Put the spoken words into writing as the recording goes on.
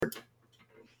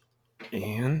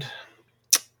And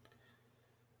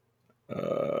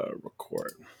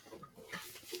record.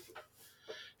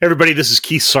 Hey everybody, this is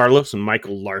Keith Sarlos and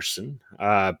Michael Larson,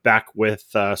 back with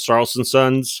Sarlos &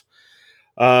 Sons.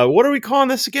 What are we calling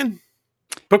this again?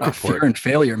 Book report. Fear and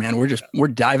failure, man. We're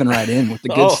diving right in with the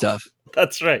good stuff.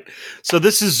 That's right. So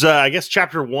this is, I guess,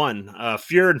 chapter 1,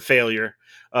 Fear and Failure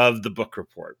of the book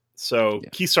report. So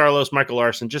Keith Sarlos, Michael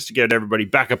Larson, just to get everybody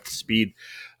back up to speed.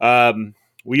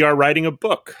 We are writing a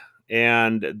book,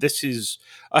 and this is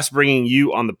us bringing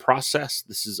you on the process.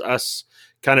 This is us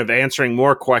kind of answering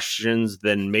more questions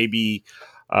than maybe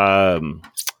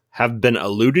have been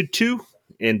alluded to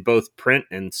in both print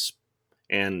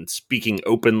and speaking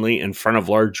openly in front of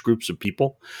large groups of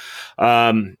people.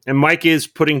 And Mike is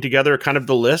putting together kind of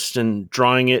the list and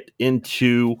drawing it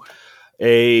into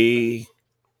a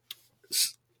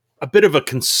bit of a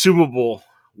consumable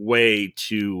way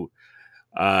to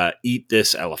eat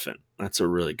this elephant. That's a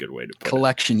really good way to put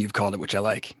collection, you've called it, which I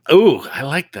like. Oh, I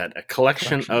like that. A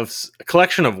collection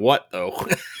of what, though?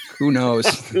 Who knows?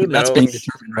 That's being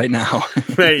determined right now.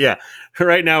 Right, yeah.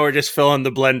 Right now we're just filling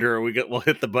the blender. We'll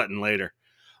hit the button later.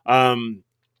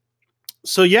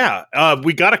 So yeah,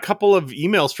 we got a couple of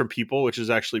emails from people, which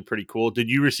is actually pretty cool. Did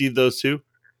you receive those too?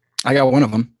 I got one of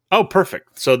them. Oh,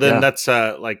 perfect. So then that's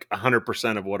like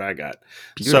 100% of what I got.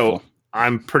 Beautiful. So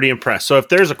I'm pretty impressed. So if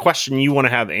there's a question you want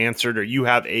to have answered, or you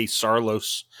have a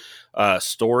Sarlos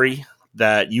story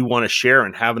that you want to share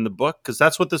and have in the book, because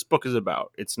that's what this book is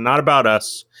about. It's not about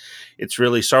us. It's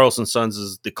really Sarlos & Sons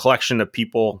is the collection of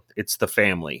people. It's the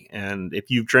family. And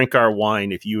if you drink our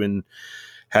wine, if you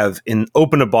have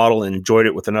opened a bottle and enjoyed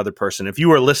it with another person, if you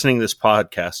are listening to this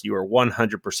podcast, you are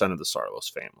 100% of the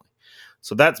Sarlos family.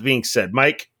 So that being said,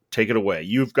 Mike, take it away.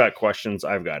 You've got questions.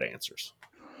 I've got answers.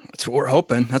 That's what we're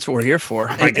hoping. That's what we're here for.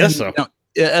 I guess so.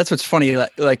 That's what's funny.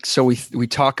 Like, so we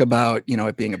talk about,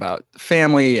 it being about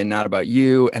family and not about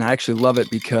you. And I actually love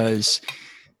it because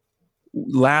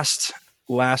last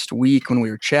week when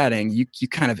we were chatting, you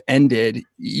kind of ended,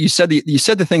 you said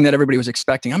the thing that everybody was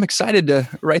expecting. I'm excited to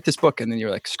write this book. And then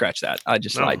you're like, scratch that. I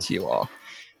just lied to you all.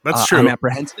 That's true. I'm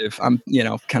apprehensive. I'm,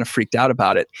 kind of freaked out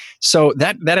about it. So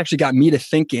that actually got me to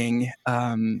thinking,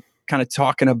 kind of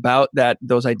talking about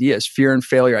those ideas, fear and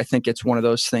failure. I think it's one of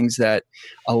those things that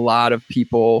a lot of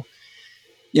people,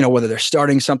 whether they're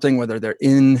starting something, whether they're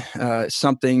in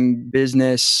something,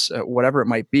 business, whatever it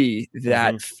might be,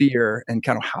 that fear and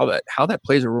kind of how that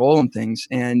plays a role in things.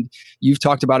 And you've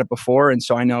talked about it before, and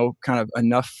so I know kind of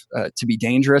enough to be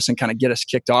dangerous and kind of get us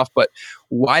kicked off. But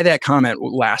why that comment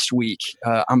last week?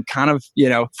 I'm kind of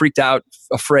freaked out,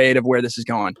 afraid of where this is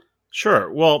going. Sure.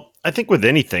 Well, I think with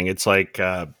anything, it's like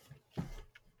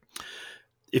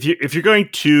if you're going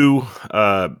to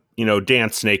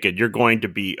dance naked, you're going to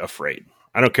be afraid.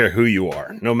 I don't care who you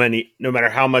are. No matter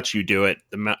how much you do it,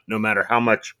 no matter how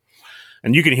much,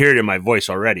 and you can hear it in my voice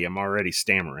already. I'm already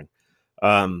stammering.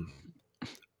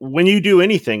 When you do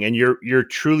anything and you're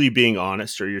truly being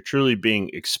honest, or you're truly being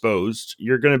exposed,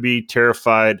 you're going to be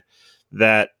terrified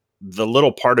that the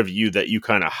little part of you that you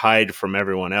kind of hide from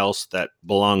everyone else that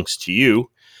belongs to you,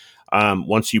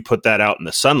 once you put that out in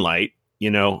the sunlight,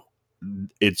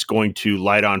 it's going to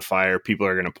light on fire. People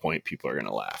are going to point. People are going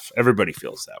to laugh. Everybody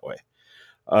feels that way.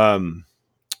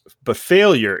 But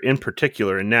failure in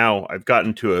particular, and now I've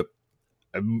gotten to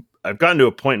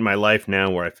a point in my life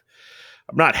now where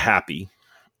I'm not happy,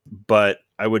 but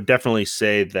I would definitely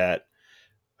say that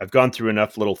I've gone through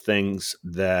enough little things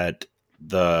that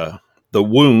the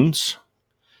wounds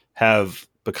have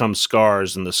become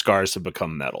scars, and the scars have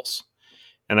become medals.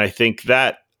 And I think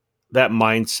that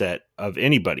mindset of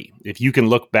anybody, if you can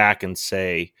look back and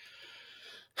say,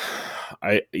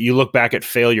 you look back at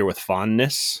failure with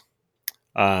fondness,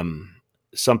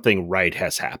 something right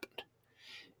has happened.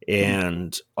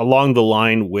 And along the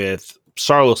line with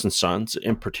Sarlos & Sons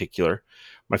in particular,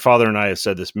 my father and I have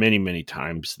said this many, many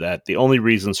times, that the only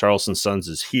reason Sarlos & Sons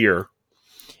is here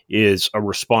is a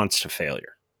response to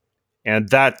failure. And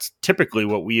that's typically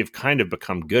what we have kind of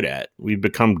become good at. We've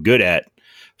become good at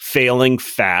failing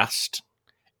fast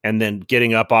and then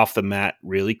getting up off the mat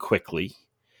really quickly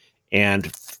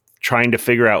and trying to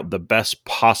figure out the best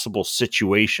possible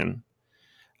situation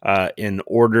in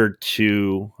order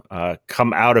to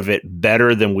come out of it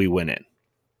better than we went in.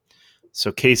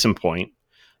 So case in point,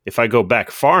 if I go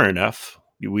back far enough,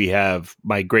 we have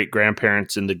my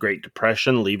great-grandparents in the Great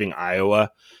Depression leaving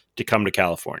Iowa to come to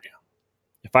California.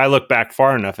 If I look back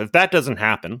far enough, if that doesn't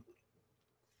happen,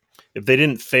 if they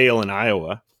didn't fail in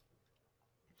Iowa,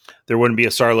 there wouldn't be a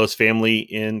Sarlos family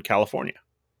in California.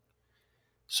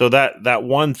 So that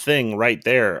one thing right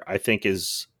there, I think,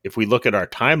 is, if we look at our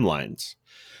timelines,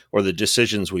 or the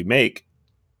decisions we make,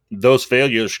 those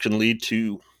failures can lead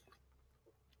to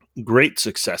great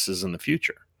successes in the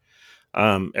future.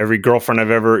 Every girlfriend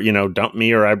I've ever, dumped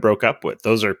me or I broke up with,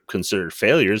 those are considered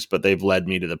failures, but they've led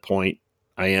me to the point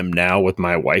I am now with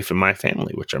my wife and my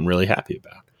family, which I'm really happy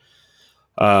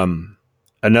about.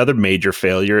 Another major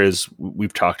failure is,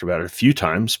 we've talked about it a few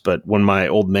times, but when my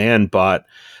old man bought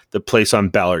the place on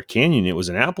Ballard Canyon, it was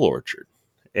an apple orchard,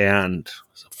 and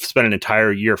spent an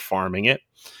entire year farming it,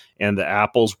 and the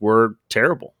apples were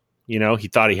terrible. He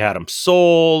thought he had them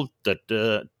sold.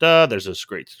 There's this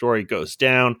great story. Goes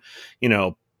down,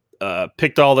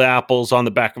 picked all the apples on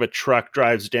the back of a truck,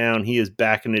 drives down. He is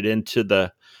backing it into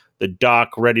the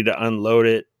dock, ready to unload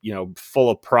it, full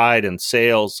of pride and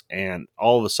sales. And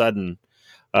all of a sudden,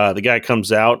 the guy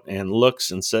comes out and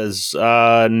looks and says,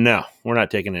 no, we're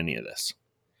not taking any of this.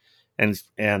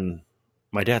 And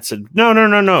my dad said, no.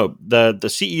 The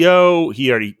CEO, he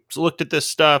already looked at this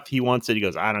stuff. He wants it. He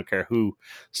goes, I don't care who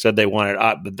said they want it,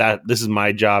 but this is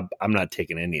my job. I'm not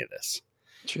taking any of this.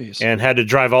 Jeez. And had to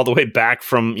drive all the way back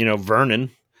from,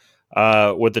 Vernon,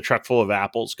 with the truck full of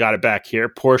apples, got it back here,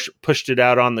 pushed it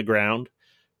out on the ground,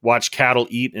 watched cattle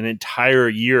eat an entire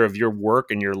year of your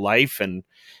work and your life. And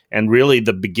really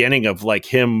the beginning of like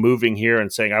him moving here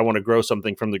and saying, I want to grow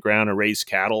something from the ground and raise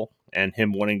cattle, and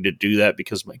him wanting to do that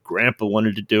because my grandpa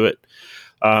wanted to do it.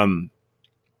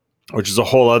 Which is a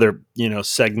whole other,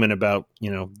 segment about,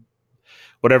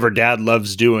 whatever dad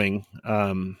loves doing,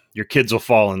 your kids will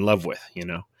fall in love with,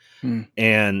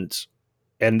 and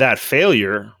that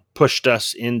failure pushed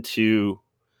us into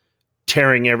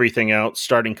tearing everything out,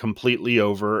 starting completely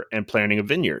over, and planting a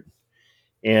vineyard.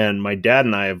 And my dad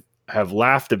and I have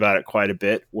laughed about it quite a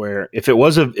bit, where if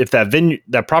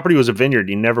that property was a vineyard,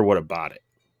 he never would have bought it.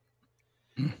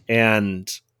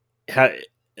 And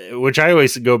which I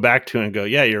always go back to and go,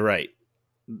 yeah, you're right.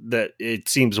 That it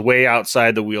seems way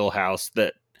outside the wheelhouse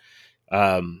that,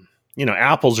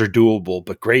 apples are doable,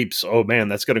 but grapes, oh man,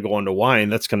 that's going to go into wine.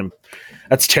 That's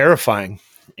terrifying.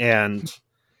 And,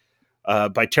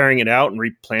 by tearing it out and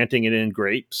replanting it in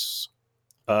grapes,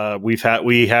 we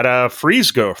had a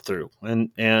freeze go through,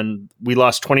 and we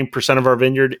lost 20% of our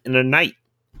vineyard in a night.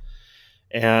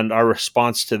 And our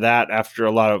response to that, after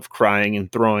a lot of crying and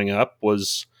throwing up,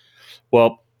 was,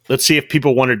 well, let's see if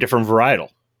people want a different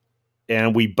varietal.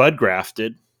 And we bud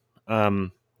grafted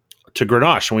to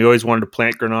Grenache. And we always wanted to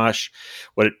plant Grenache.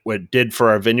 What it did for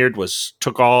our vineyard was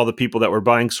took all the people that were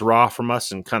buying Syrah from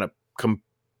us and kind of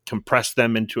compressed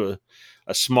them into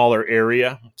a smaller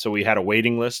area. So we had a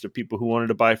waiting list of people who wanted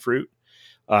to buy fruit.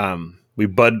 We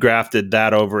bud grafted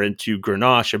that over into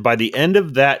Grenache. And by the end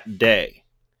of that day,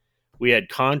 we had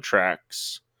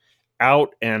contracts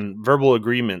out and verbal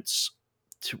agreements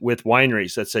with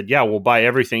wineries that said, yeah, we'll buy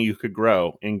everything you could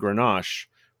grow in Grenache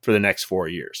for the next 4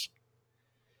 years.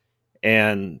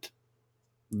 And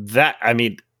that,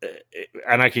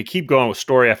 and I could keep going with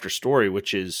story after story,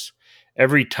 which is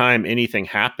every time anything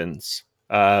happens.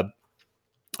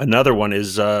 Another one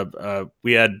is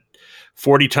we had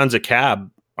 40 tons of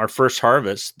cab, our first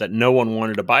harvest, that no one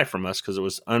wanted to buy from us because it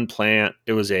was unplanned.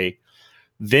 It was a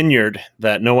vineyard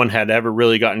that no one had ever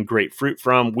really gotten great fruit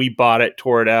from. We bought it,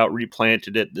 tore it out,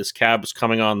 replanted it. This cab was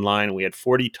coming online. We had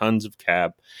 40 tons of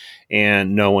cab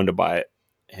and no one to buy it.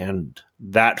 And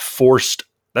that's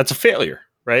a failure,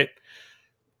 right?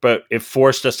 But it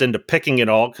forced us into picking it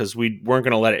all because we weren't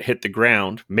going to let it hit the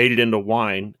ground, made it into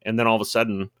wine. And then all of a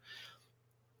sudden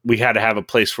we had to have a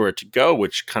place for it to go,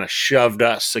 which kind of shoved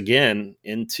us again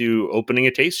into opening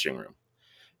a tasting room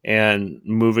and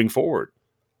moving forward.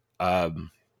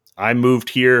 I moved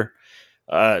here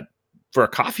for a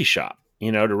coffee shop,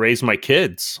 to raise my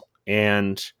kids,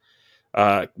 and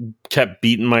kept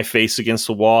beating my face against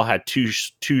the wall. Had two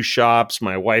shops.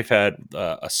 My wife had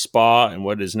a spa and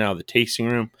what is now the tasting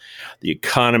room. The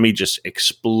economy just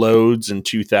explodes in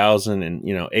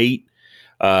 2008.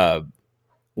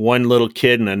 One little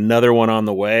kid and another one on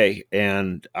the way,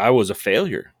 and I was a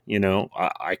failure.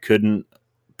 I couldn't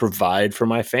provide for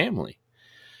my family,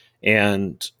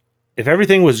 and if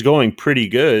everything was going pretty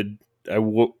good, I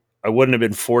wouldn't have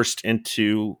been forced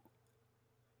into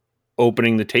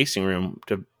opening the tasting room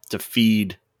to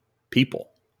feed people.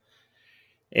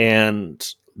 And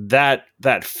that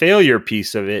failure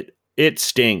piece of it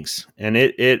stings, and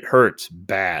it hurts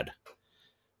bad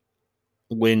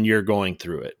when you're going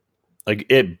through it. Like,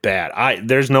 it bad.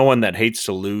 There's no one that hates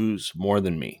to lose more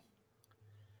than me.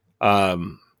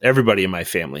 Everybody in my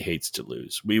family hates to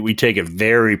lose. We take it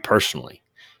very personally.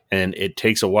 And it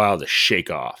takes a while to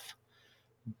shake off.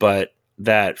 But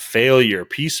that failure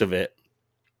piece of it,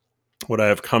 what I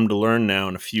have come to learn now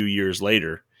and a few years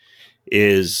later,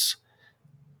 is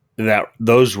that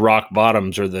those rock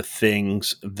bottoms are the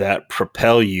things that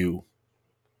propel you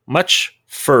much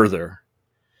further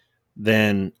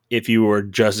than if you were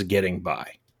just getting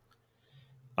by.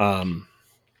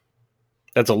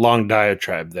 That's a long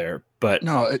diatribe there, but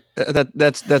no,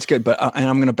 that's good. But and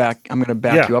I'm gonna back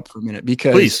yeah, you up for a minute,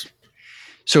 because please.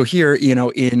 so here,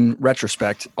 in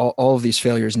retrospect, all of these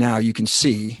failures now you can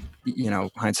see,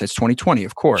 hindsight's 2020,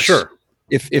 of course. Sure.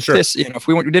 If Sure. this, if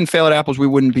we didn't fail at Apples, we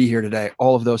wouldn't be here today.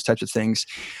 All of those types of things.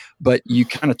 But you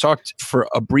kind of talked for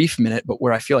a brief minute, but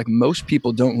where I feel like most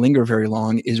people don't linger very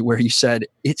long is where you said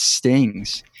it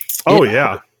stings. Oh,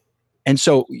 yeah. And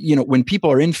so, when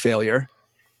people are in failure,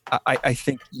 I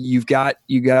think you got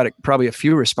probably a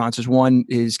few responses. One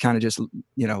is kind of just,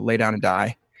 lay down and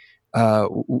die.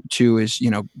 Two is,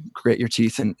 grit your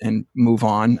teeth and move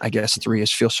on. I guess three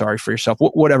is feel sorry for yourself,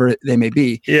 whatever they may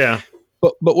be. Yeah.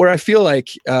 But where I feel like,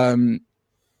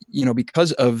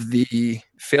 because of the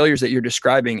failures that you're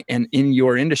describing and in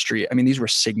your industry, I mean, these were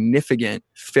significant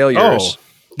failures. Oh,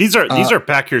 these are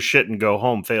pack your shit and go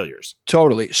home failures.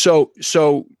 Totally.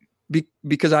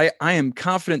 Because I am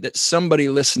confident that somebody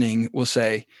listening will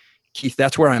say, Keith,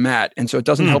 that's where I'm at. And so it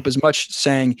doesn't help as much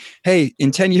saying, hey,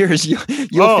 in 10 years, you'll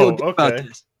feel good about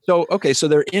this. So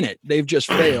they're in it. They've just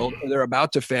failed, or they're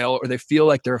about to fail, or they feel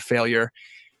like they're a failure.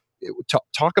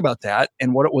 Talk about that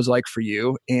and what it was like for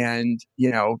you, and,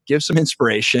 give some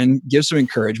inspiration, give some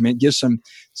encouragement, give some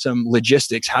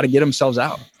logistics, how to get themselves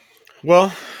out.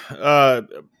 Well,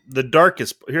 the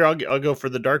darkest here, I'll go for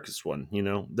the darkest one.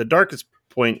 The darkest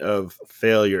point of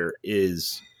failure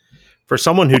is for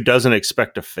someone who doesn't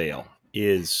expect to fail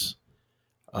is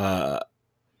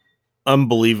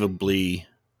unbelievably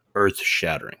earth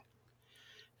shattering.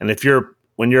 And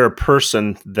when you're a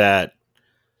person that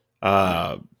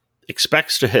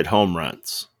expects to hit home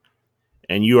runs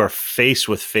and you are faced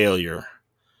with failure,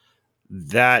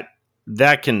 that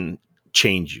can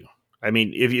change you. I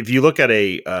mean, if you look at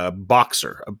a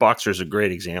boxer is a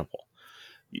great example.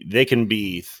 They can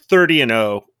be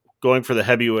 30-0 going for the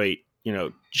heavyweight,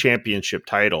 championship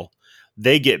title.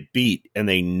 They get beat and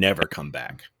they never come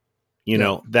back.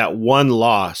 That one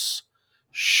loss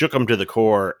shook them to the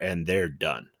core and they're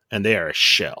done and they are a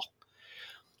shell.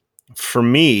 For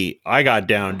me, I got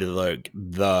down to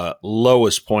the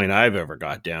lowest point I've ever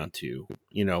got down to,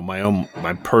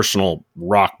 my personal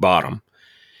rock bottom.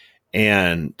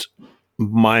 And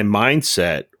my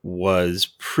mindset was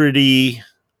pretty,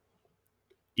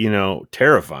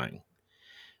 terrifying.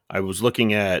 I was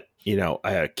looking at,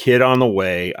 I had a kid on the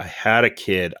way. I had a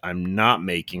kid. I'm not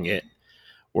making it.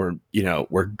 We're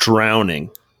drowning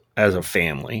as a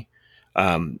family.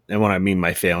 And when I mean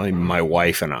my family, my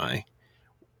wife and I.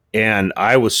 And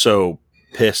I was so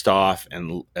pissed off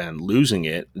and losing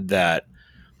it that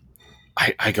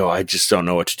I go, I just don't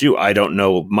know what to do. I don't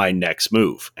know my next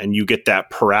move. And you get that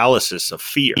paralysis of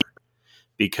fear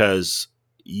because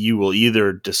you will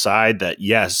either decide that,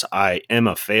 yes, I am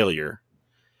a failure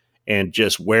and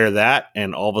just wear that.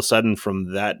 And all of a sudden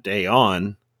from that day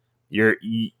on,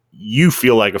 you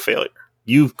feel like a failure.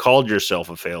 You've called yourself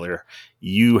a failure.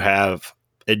 You have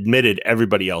admitted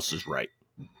everybody else is right.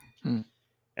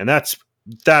 And that's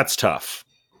tough.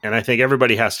 And I think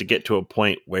everybody has to get to a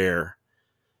point where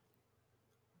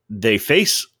they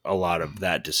face a lot of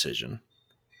that decision.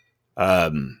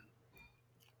 But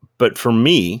for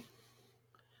me,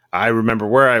 I remember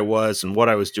where I was and what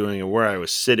I was doing and where I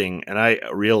was sitting. And I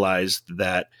realized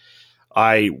that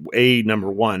number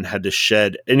one, had to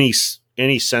shed any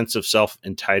sense of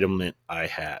self-entitlement I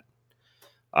had.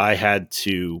 I had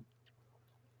to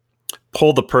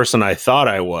pull the person I thought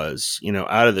I was,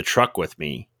 out of the truck with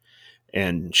me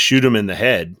and shoot him in the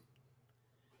head.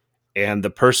 And the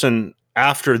person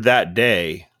after that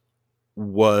day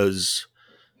was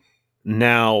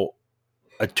now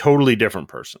a totally different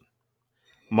person.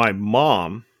 My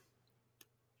mom,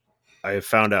 I have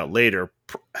found out later,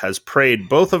 has prayed for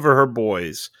both of her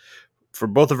boys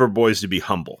to be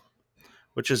humble,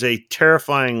 which is a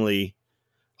terrifyingly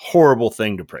horrible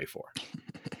thing to pray for.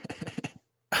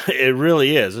 It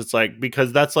really is. It's like,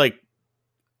 because that's like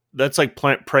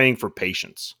praying for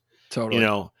patience.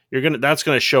 Totally. That's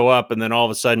going to show up. And then all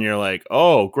of a sudden you're like,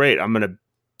 oh, great.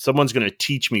 Someone's going to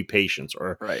teach me patience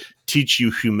or teach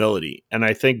you humility. And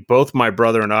I think both my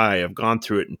brother and I have gone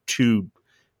through it in two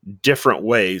different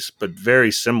ways, but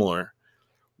very similar,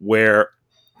 where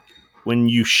when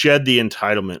you shed the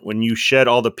entitlement, when you shed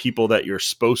all the people that you're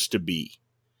supposed to be,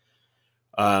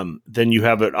 then you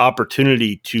have an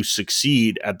opportunity to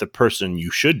succeed at the person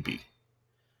you should be.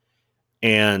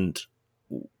 And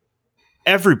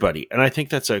everybody, and I think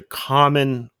that's a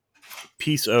common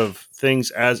piece of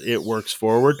things as it works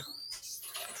forward.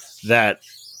 that,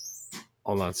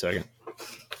 hold on a second.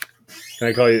 Can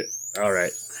I call you? All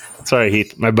right. Sorry,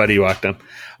 Heath. My buddy walked in.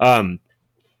 And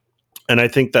I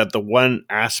think that the one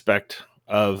aspect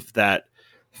of that,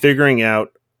 figuring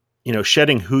out,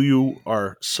 shedding who you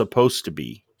are supposed to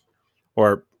be,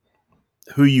 or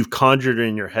who you've conjured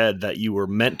in your head that you were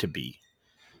meant to be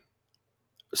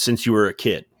since you were a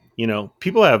kid.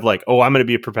 People have like, oh, I'm going to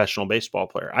be a professional baseball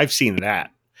player. I've seen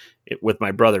that with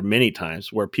my brother many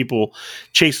times, where people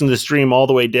chasing this dream all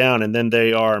the way down, and then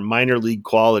they are minor league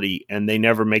quality and they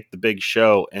never make the big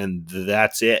show, and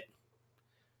that's it.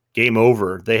 Game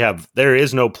over. There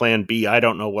is no plan B. I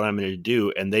don't know what I'm going to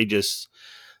do. And they just,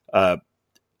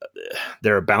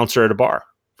 they're a bouncer at a bar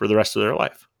for the rest of their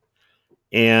life.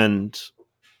 And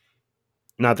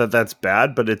not that that's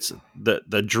bad, but it's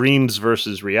the dreams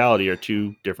versus reality are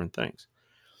two different things.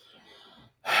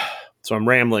 So I'm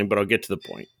rambling, but I'll get to the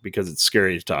point because it's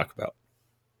scary to talk about.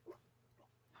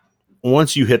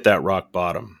 Once you hit that rock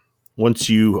bottom, once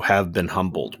you have been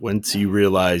humbled, once you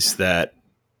realize that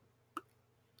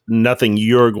nothing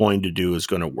you're going to do is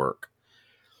going to work.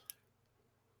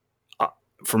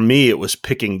 For me, it was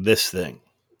picking this thing.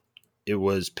 It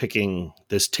was picking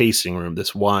this tasting room,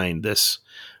 this wine, this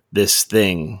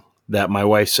thing that my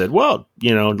wife said, well,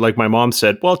 like my mom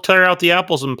said, well, tear out the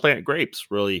apples and plant grapes,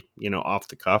 really, off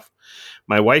the cuff.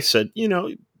 My wife said,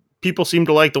 people seem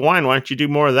to like the wine. Why don't you do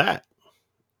more of that?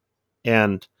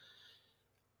 And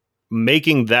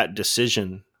making that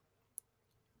decision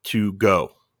to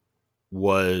go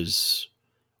was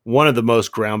one of the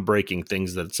most groundbreaking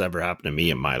things that's ever happened to me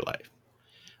in my life.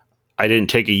 I didn't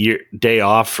take a day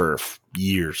off for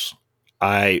years.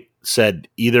 I said,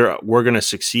 either we're going to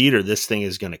succeed or this thing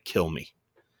is going to kill me.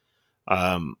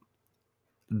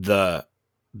 The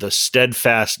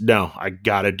steadfast, no, I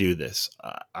got to do this.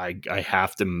 I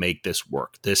have to make this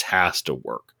work. This has to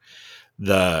work.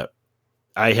 This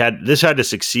had to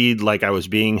succeed like I was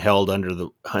being held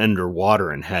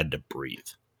underwater and had to breathe.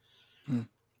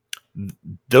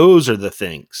 Those are the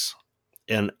things.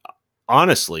 And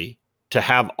honestly, to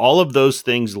have all of those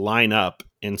things line up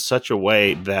in such a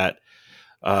way that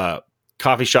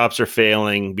coffee shops are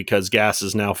failing because gas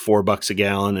is now $4 a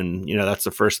gallon. And, that's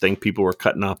the first thing people were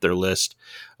cutting off their list.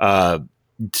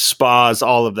 Spas,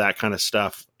 all of that kind of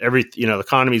stuff. The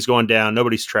economy's going down.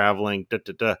 Nobody's traveling.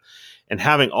 And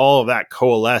having all of that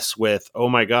coalesce with, oh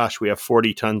my gosh, we have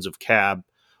 40 tons of cab.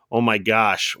 Oh my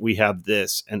gosh, we have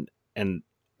this. And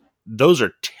those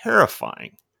are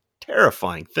terrifying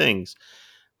things.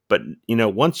 But,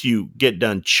 once you get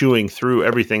done chewing through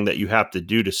everything that you have to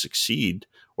do to succeed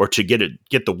or to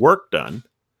get the work done,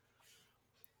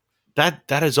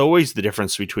 that is always the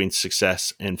difference between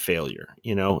success and failure.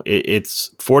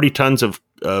 It's 40 tons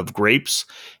of grapes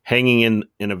hanging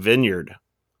in a vineyard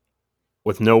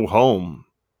with no home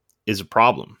is a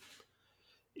problem.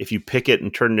 If you pick it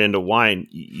and turn it into wine,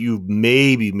 you've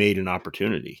maybe made an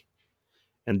opportunity.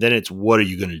 And then it's, what are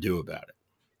you going to do about it?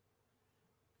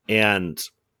 And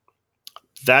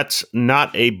that's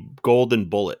not a golden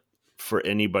bullet for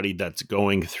anybody that's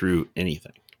going through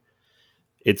anything.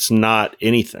 It's not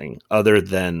anything other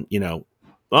than,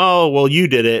 oh, well, you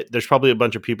did it. There's probably a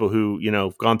bunch of people who,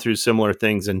 gone through similar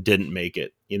things and didn't make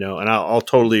it, and I'll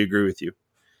totally agree with you.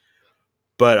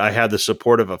 But I had the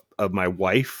support of my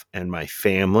wife and my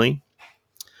family.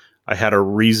 I had a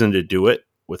reason to do it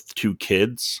with 2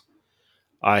 kids.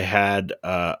 I had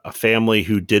a family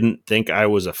who didn't think I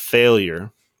was a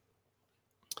failure.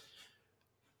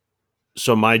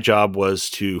 So my job was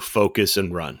to focus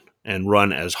and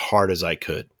run as hard as I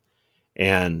could.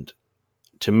 And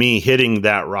to me, hitting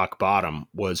that rock bottom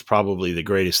was probably the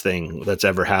greatest thing that's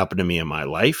ever happened to me in my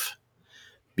life,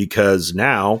 because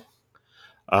now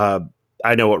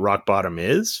I know what rock bottom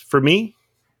is for me.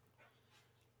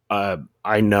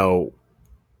 I know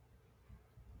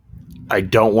I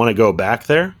don't want to go back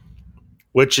there,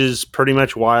 which is pretty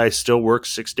much why I still work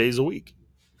 6 days a week,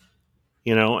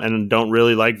 and don't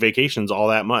really like vacations all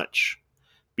that much,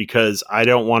 because I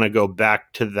don't want to go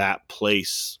back to that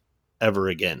place ever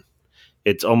again.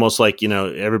 It's almost like,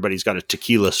 everybody's got a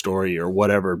tequila story or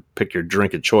whatever, pick your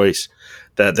drink of choice,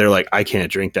 that they're like, I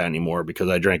can't drink that anymore because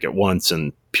I drank it once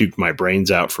and puked my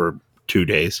brains out for 2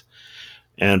 days.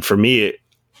 And for me,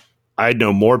 I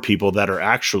know more people that are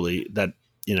actually that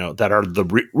are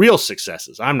the real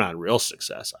successes. I'm not a real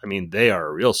success. I mean, they are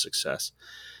a real success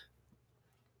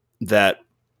that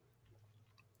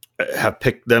have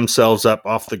picked themselves up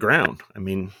off the ground. I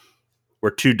mean,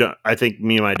 we're too dumb. I think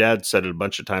me and my dad said it a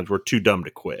bunch of times. We're too dumb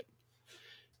to quit.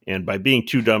 And by being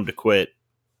too dumb to quit,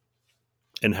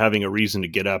 and having a reason to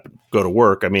get up and go to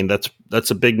work. I mean,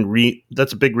 that's a big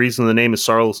reason the name is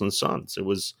Sarles and Sons. It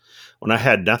was when I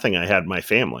had nothing, I had my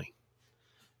family,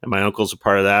 and my uncle's a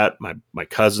part of that. My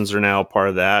cousins are now a part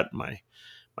of that. My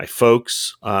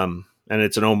folks, and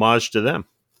it's an homage to them.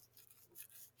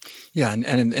 Yeah,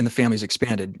 and the family's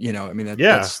expanded. I mean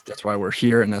Yeah. that's why we're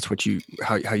here, and that's what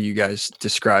how you guys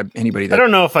describe anybody that. I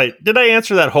don't know if I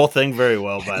answer that whole thing very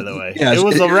well. By the way, Yeah, it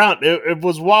was around. It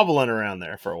was wobbling around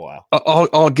there for a while.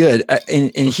 All good.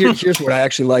 And here's what I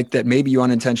actually like that maybe you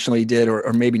unintentionally did,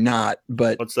 or maybe not.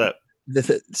 But what's that?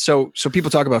 So people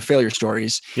talk about failure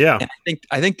stories. Yeah, and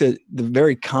I think the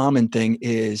very common thing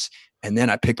is, and then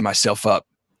I picked myself up.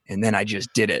 And then I just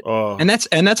did it. Oh. And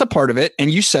that's a part of it. And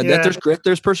you said that there's grit,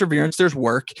 there's perseverance, there's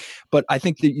work. But I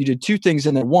think that you did two things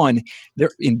in there. One, there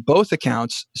in both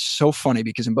accounts, so funny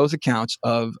because in both accounts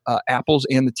of Apples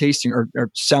and the tasting or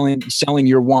selling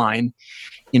your wine,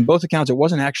 in both accounts, it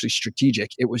wasn't actually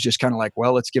strategic. It was just kind of like,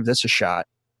 well, let's give this a shot.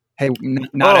 Hey,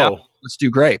 not Apple, let's do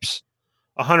grapes.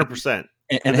 100%.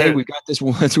 And hey, we've got this.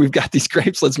 We've got these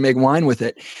grapes. Let's make wine with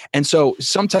it. And so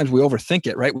sometimes we overthink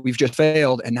it, right? We've just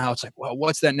failed, and now it's like, well,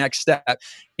 what's that next step?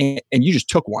 And you just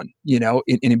took one, And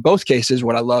in both cases,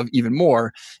 what I love even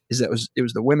more is that it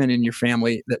was the women in your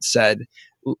family that said,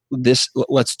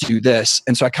 let's do this.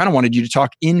 And so I kind of wanted you to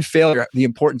talk in failure the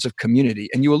importance of community,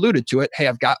 and you alluded to it. Hey,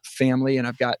 I've got family, and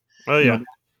I've got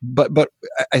But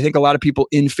I think a lot of people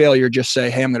in failure just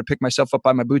say, "Hey, I'm going to pick myself up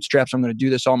by my bootstraps. I'm going to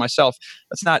do this all myself."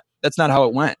 That's not how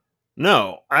it went.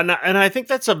 No, and I think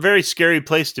that's a very scary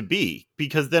place to be,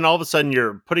 because then all of a sudden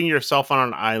you're putting yourself on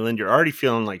an island. You're already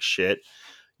feeling like shit.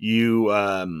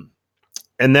 And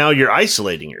now you're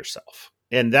isolating yourself,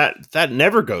 and that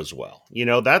never goes well.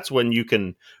 That's when you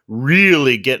can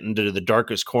really get into the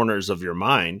darkest corners of your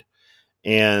mind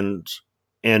and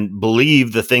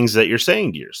believe the things that you're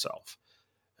saying to yourself.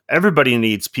 Everybody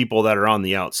needs people that are on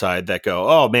the outside that go,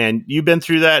 "Oh man, you've been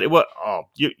through that.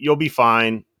 You'll be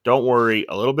fine. Don't worry.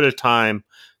 A little bit of time,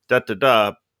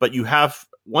 But you have,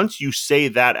 once you say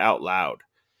that out loud,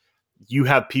 you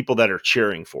have people that are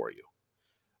cheering for you.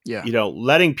 Yeah.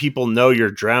 Letting people know you're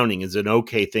drowning is an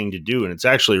okay thing to do. And it's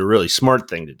actually a really smart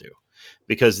thing to do,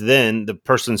 because then the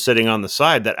person sitting on the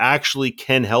side that actually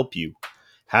can help you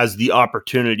has the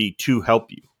opportunity to help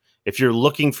you. If you're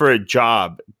looking for a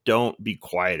job, don't be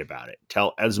quiet about it.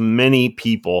 Tell as many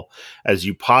people as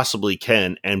you possibly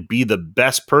can, and be the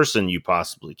best person you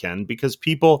possibly can, because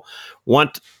people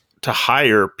want to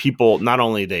hire people not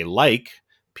only they like,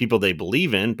 people they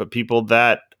believe in, but people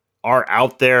that are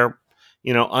out there,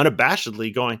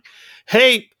 unabashedly going,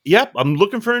 "Hey, yep, I'm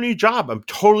looking for a new job. I'm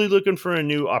totally looking for a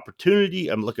new opportunity.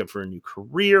 I'm looking for a new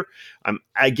career. I'm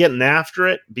getting after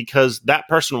it," because that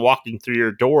person walking through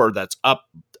your door that's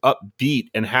upbeat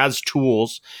and has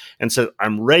tools and says,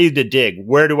 "I'm ready to dig.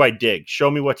 Where do I dig?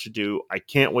 Show me what to do. I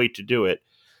can't wait to do it."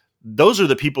 Those are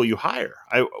the people you hire.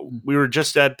 We were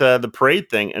just at the parade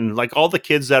thing, and like all the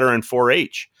kids that are in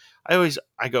 4-H,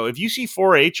 I go, if you see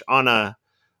 4-H on a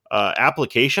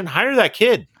application, hire that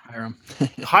kid.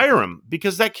 Hire him,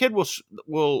 because that kid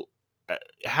will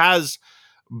has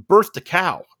birthed a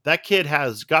cow. That kid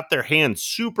has got their hands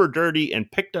super dirty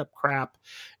and picked up crap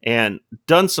and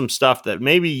done some stuff that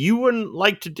maybe you wouldn't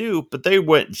like to do, but they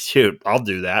went, "Shoot, I'll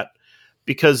do that,"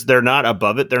 because they're not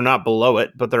above it. They're not below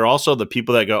it, but they're also the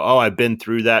people that go, "Oh, I've been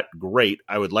through that. Great.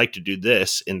 I would like to do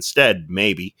this instead."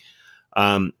 Maybe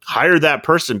hire that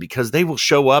person, because they will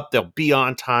show up. They'll be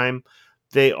on time.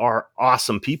 They are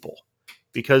awesome people,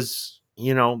 because,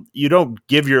 you don't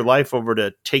give your life over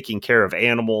to taking care of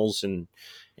animals and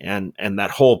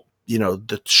that whole,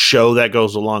 the show that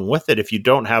goes along with it, if you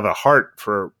don't have a heart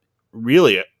for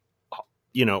really,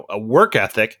 a work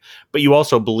ethic, but you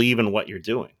also believe in what you're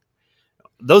doing.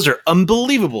 Those are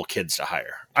unbelievable kids to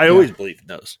hire. I always believe in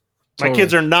those. Totally. My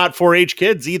kids are not 4-H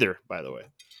kids either, by the way.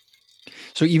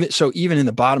 So even in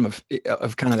the bottom of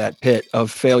kind of that pit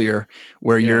of failure,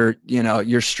 where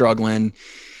you're struggling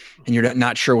and you're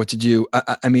not sure what to do.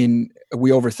 I mean, we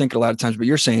overthink it a lot of times, but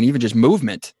you're saying even just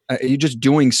movement, you're just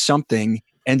doing something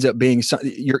ends up being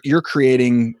you're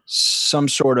creating some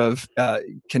sort of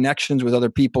connections with other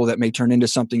people that may turn into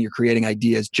something. You're creating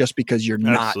ideas just because you're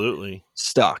not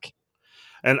stuck.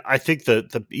 And I think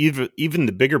even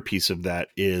the bigger piece of that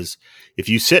is, if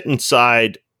you sit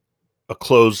inside a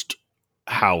closed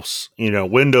house,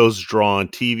 windows drawn,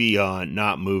 TV on,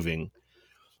 not moving,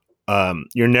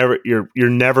 you're never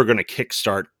going to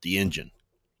kickstart the engine.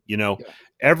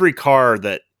 Every car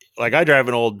that, like, I drive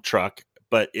an old truck,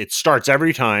 but it starts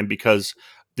every time because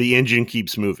the engine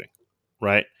keeps moving,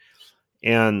 right?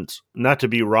 And not to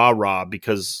be rah-rah,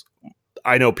 because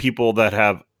I know people that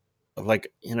have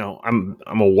like, I'm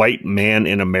a white man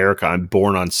in America. I'm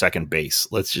born on second base.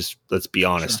 Let's be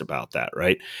honest Sure. about that,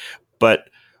 right? But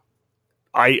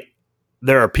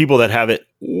there are people that have it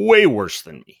way worse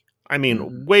than me. I mean,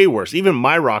 Mhm. way worse. Even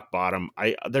my rock bottom,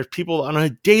 there's people on a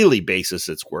daily basis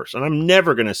it's worse. And I'm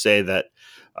never going to say that,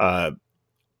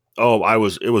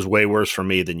 it was way worse for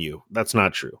me than you. That's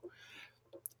not true.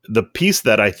 The piece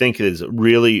that I think is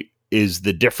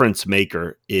the difference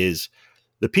maker is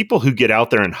the people who get out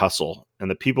there and hustle,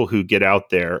 and the people who get out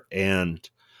there and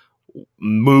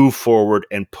move forward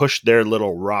and push their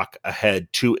little rock ahead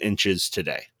 2 inches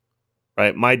today.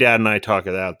 Right. My dad and I talk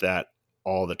about that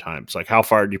all the time. It's like, how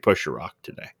far did you push your rock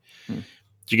today? Hmm.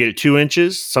 Did you get it 2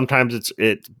 inches? Sometimes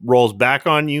it rolls back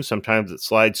on you. Sometimes it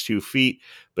slides 2 feet,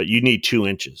 but you need 2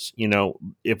 inches.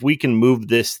 If we can move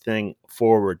this thing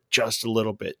forward just a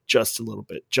little bit, just a little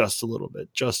bit, just a little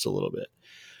bit, just a little bit.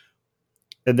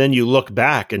 And then you look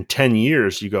back in 10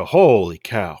 years, you go, holy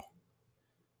cow.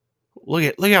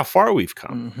 Look how far we've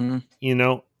come.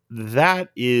 Mm-hmm. That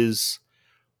is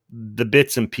the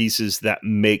bits and pieces that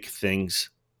make things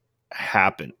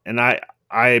happen. And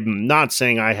I'm not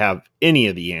saying I have any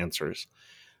of the answers,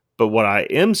 but what I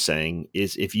am saying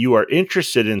is if you are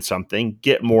interested in something,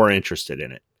 get more interested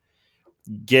in it.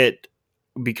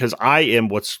 Because I am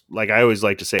I always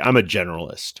like to say, I'm a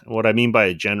generalist. And what I mean by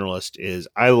a generalist is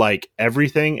I like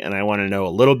everything and I want to know a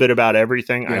little bit about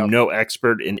everything. Yep. I'm no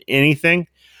expert in anything,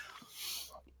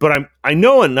 but I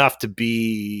know enough to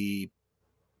be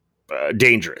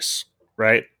dangerous,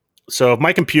 right? So if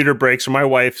my computer breaks or my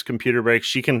wife's computer breaks,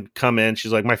 she can come in.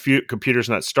 She's like, my computer's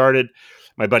not started.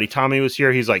 My buddy Tommy was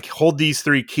here. He's like, hold these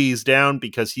 3 keys down,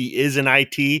 because he is in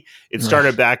IT. It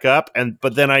started back up,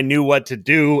 but then I knew what to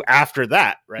do after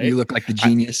that, right? You look like the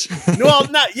genius.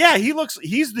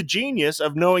 He's the genius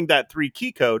of knowing that 3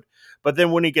 key code. But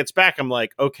then when he gets back, I'm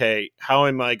like, okay, how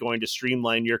am I going to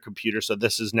streamline your computer so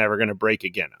this is never going to break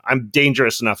again? I'm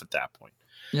dangerous enough at that point.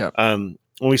 Yeah.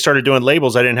 When we started doing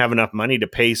labels, I didn't have enough money to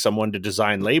pay someone to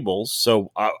design labels.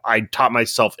 So I taught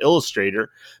myself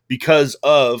Illustrator because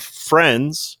of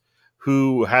friends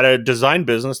who had a design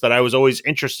business that I was always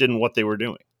interested in what they were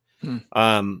doing.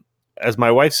 As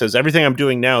my wife says, everything I'm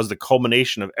doing now is the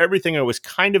culmination of everything I was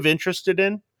kind of interested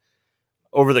in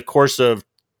over the course of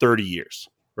 30 years,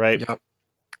 right? Yep.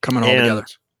 Coming all together.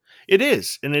 It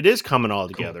is. And it is coming all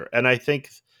together. And I think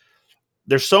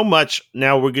there's so much.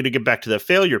 Now we're going to get back to the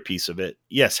failure piece of it.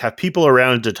 Yes, have people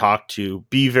around to talk to,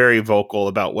 be very vocal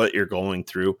about what you're going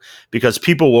through, because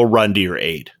people will run to your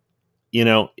aid.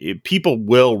 People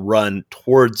will run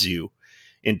towards you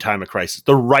in time of crisis.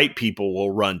 The right people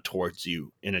will run towards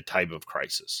you in a time of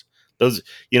crisis. Those,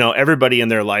 everybody in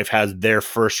their life has their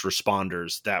first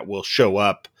responders that will show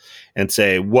up and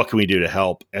say, what can we do to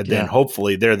help? And then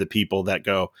hopefully they're the people that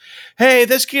go, hey,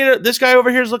 this guy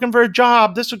over here is looking for a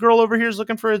job. This girl over here is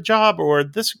looking for a job, or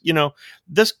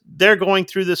they're going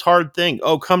through this hard thing.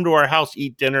 Oh, come to our house,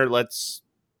 eat dinner. Let's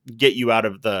get you out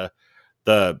of the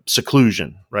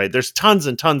seclusion, right? There's tons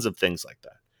and tons of things like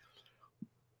that.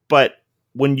 But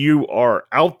when you are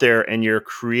out there and you're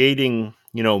creating,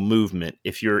 movement,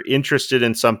 if you're interested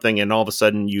in something and all of a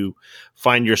sudden you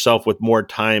find yourself with more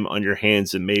time on your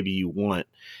hands than maybe you want,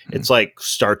 it's like,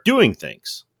 start doing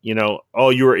things. You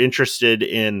were interested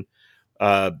in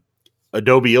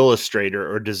Adobe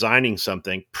Illustrator or designing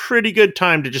something, pretty good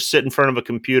time to just sit in front of a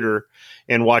computer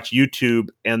and watch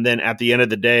YouTube. And then at the end of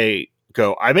the day,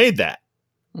 go, I made that.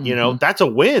 That's a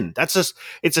win.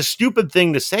 It's a stupid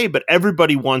thing to say, but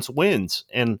everybody wants wins.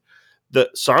 And the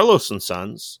Sarlos and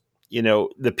Sons,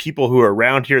 the people who are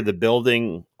around here, the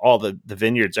building, all the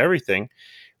vineyards, everything,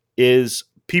 is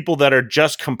people that are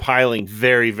just compiling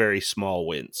very, very small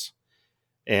wins.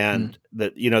 And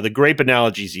the grape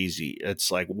analogy is easy.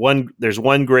 It's like there's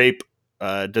one grape.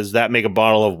 Does that make a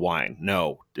bottle of wine?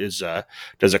 No. Does a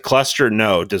cluster?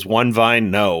 No. Does one vine?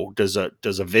 No. Does a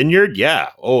vineyard?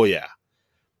 Yeah. Oh yeah.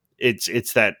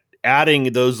 It's that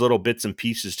adding those little bits and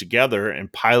pieces together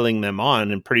and piling them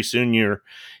on, and pretty soon you're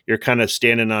kind of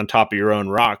standing on top of your own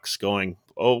rocks going,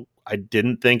 oh, I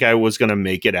didn't think I was going to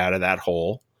make it out of that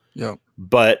hole. Yeah.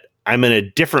 But I'm in a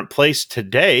different place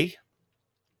today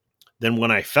than when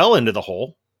I fell into the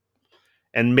hole.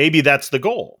 And maybe that's the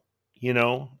goal.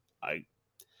 I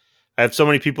have so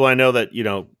many people I know that,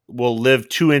 will live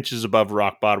 2 inches above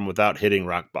rock bottom without hitting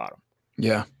rock bottom.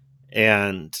 Yeah.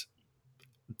 And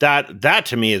that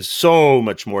to me is so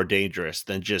much more dangerous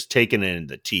than just taking it in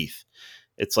the teeth.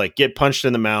 It's like, get punched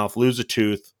in the mouth, lose a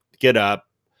tooth, get up,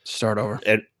 start over,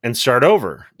 and start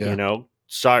over. Yeah.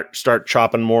 Start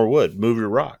chopping more wood, move your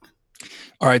rock.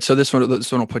 All right, so this one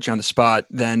will put you on the spot.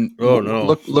 Then, Oh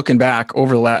no. looking back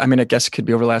over the last, I mean, I guess it could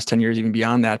be over the last 10 years, even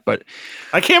beyond that. But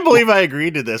I can't believe I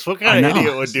agreed to this. What I kind of know,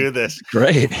 idiot would do this?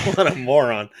 great. What a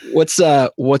moron. What's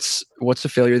a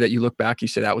failure that you look back, you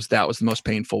say that was the most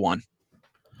painful one?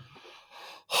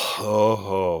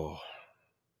 Oh.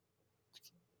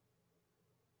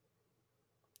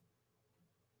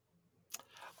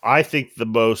 I think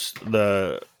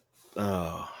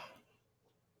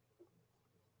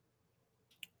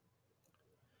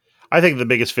I think the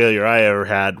biggest failure I ever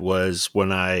had was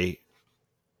when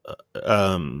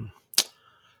um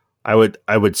I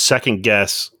would second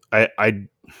guess. I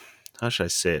how should I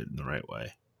say it in the right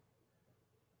way?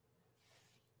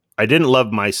 I didn't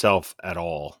love myself at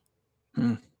all.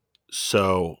 Hmm.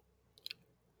 So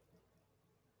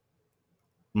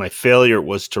my failure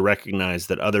was to recognize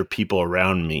that other people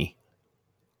around me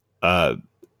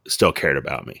still cared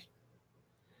about me,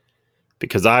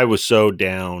 because I was so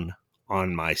down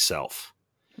on myself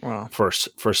Wow. for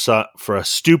a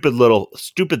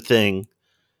stupid thing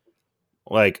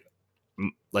like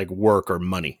work or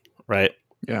money, right?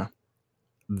 Yeah.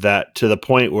 That to the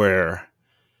point where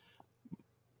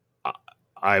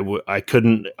I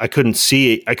couldn't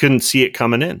see it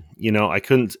coming in. You know, I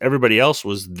couldn't. Everybody else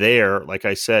was there. Like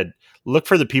I said, look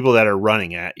for the people that are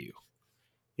running at you.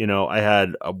 You know, I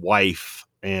had a wife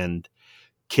and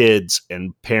kids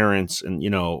and parents and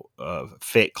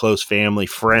close family,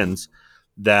 friends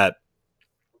that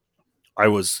I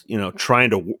was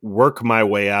trying to work my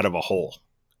way out of a hole,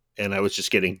 and I was just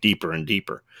getting deeper and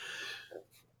deeper,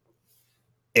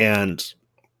 and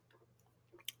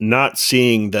not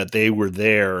seeing that they were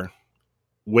there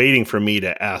waiting for me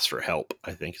to ask for help,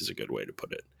 I think is a good way to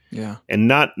put it. Yeah. And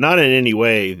not in any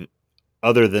way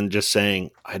other than just saying,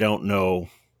 I don't know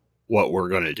what we're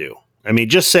going to do. I mean,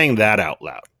 just saying that out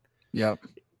loud. Yep.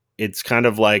 It's kind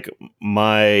of like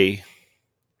it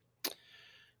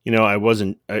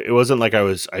wasn't like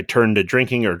I turned to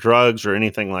drinking or drugs or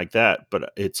anything like that,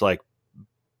 but it's like,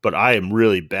 but I am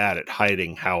really bad at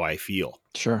hiding how I feel.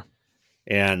 Sure.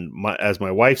 And as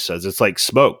my wife says, it's like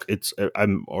smoke.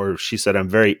 She said, I'm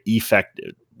very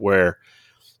effective, where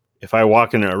if I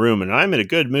walk into a room and I'm in a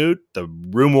good mood, the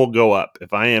room will go up.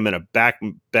 If I am in a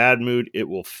bad mood, it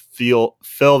will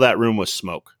fill that room with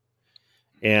smoke.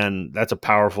 And that's a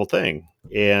powerful thing.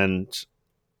 And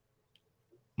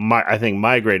I think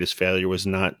my greatest failure was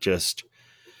not just,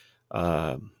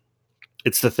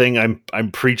 it's the thing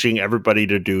I'm preaching everybody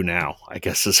to do now, I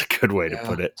guess is a good way to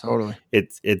put it. Totally.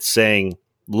 It's saying,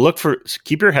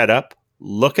 keep your head up,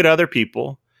 look at other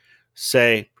people,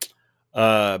 say,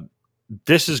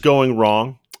 this is going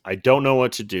wrong. I don't know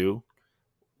what to do.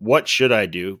 What should I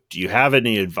do? Do you have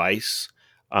any advice?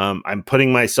 I'm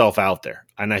putting myself out there.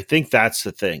 And I think that's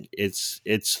the thing. It's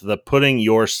the putting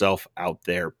yourself out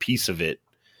there piece of it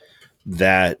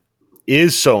that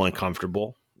is so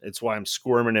uncomfortable. It's why I'm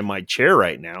squirming in my chair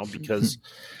right now, because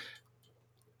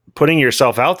putting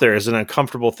yourself out there is an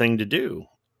uncomfortable thing to do.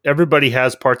 Everybody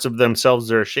has parts of themselves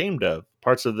they're ashamed of,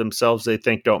 parts of themselves they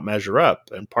think don't measure up,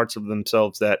 and parts of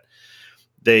themselves that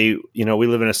we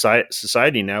live in a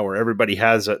society now where everybody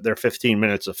has their 15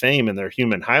 minutes of fame and their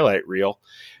human highlight reel,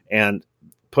 and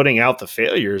putting out the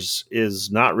failures is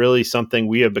not really something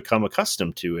we have become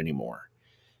accustomed to anymore.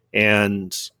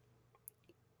 And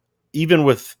even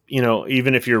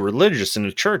if you're religious in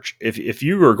a church, if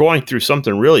you are going through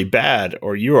something really bad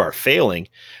or you are failing,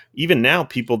 even now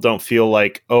people don't feel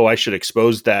like, oh, I should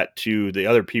expose that to the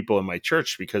other people in my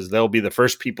church because they'll be the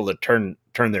first people to turn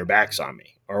their backs on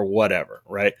me or whatever,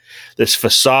 right? This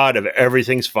facade of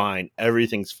everything's fine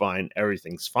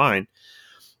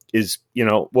is,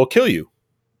 will kill you.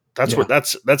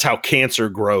 That's how cancer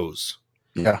grows.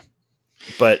 Yeah.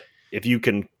 But if you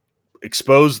can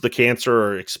expose the cancer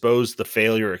or expose the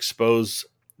failure, expose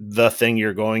the thing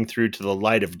you're going through to the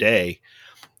light of day,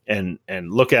 and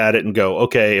look at it and go,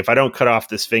 okay, if I don't cut off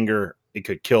this finger, it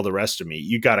could kill the rest of me.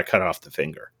 You got to cut off the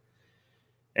finger.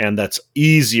 And that's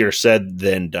easier said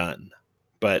than done.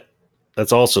 But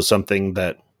that's also something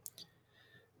that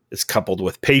is coupled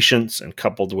with patience and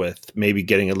coupled with maybe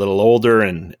getting a little older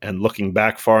and looking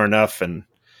back far enough. And,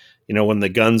 when the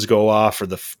guns go off or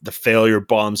the failure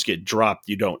bombs get dropped,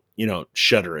 you don't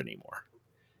shudder anymore.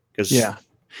 Yeah,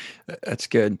 that's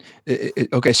good.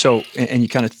 Okay. So, and you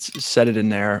kind of said it in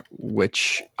there,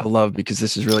 which I love, because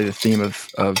this is really the theme of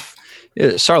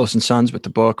Sarlos and Sons with the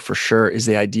book, for sure, is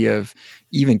the idea of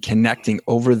even connecting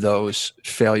over those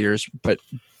failures,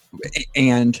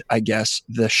 and I guess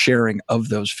the sharing of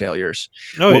those failures.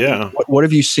 What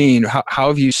have you seen? How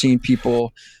have you seen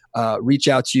people reach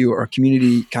out to you, or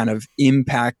community kind of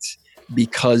impact,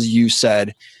 because you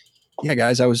said, yeah,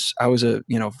 guys, I was a,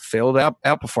 failed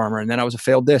apple farmer, and then I was a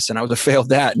failed this, and I was a failed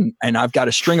that, and I've got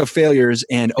a string of failures.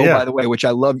 And oh, by Yeah. the way, which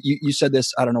I love, you said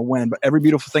this, I don't know when, but every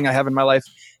beautiful thing I have in my life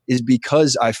is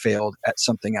because I failed at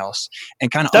something else,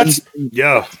 and kind of That's, that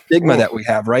yeah. stigma Oh. that we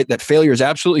have, right? That failure is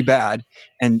absolutely bad,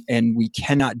 and we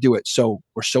cannot do it. So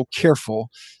we're so careful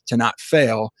to not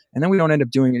fail, and then we don't end up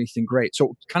doing anything great.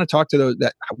 So kind of talk to those,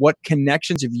 that what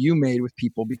connections have you made with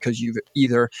people because you've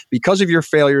either because of your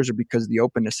failures or because of the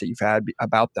openness that you've had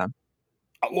about them?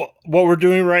 What we're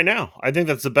doing right now. I think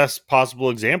that's the best possible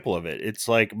example of it. It's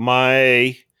like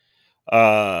my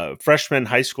freshman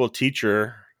high school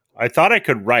teacher. I thought I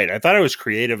could write. I thought I was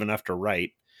creative enough to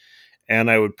write.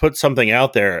 And I would put something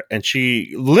out there. And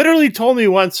she literally told me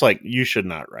once, like, you should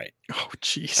not write. Oh,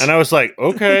 jeez. And I was like,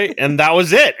 okay. And that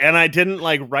was it. And I didn't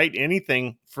like write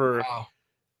anything for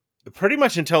pretty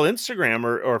much until Instagram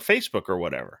or Facebook or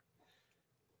whatever.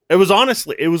 It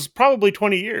was probably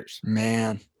 20 years.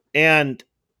 Man. And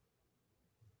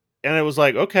it was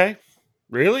like, okay,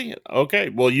 really? Okay.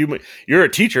 Well, you're a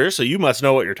teacher, so you must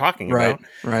know what you're talking about.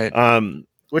 Right.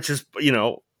 Which is,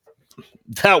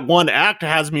 that one act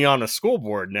has me on a school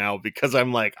board now because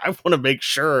I'm like, I want to make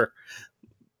sure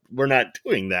we're not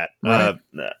doing that. Right.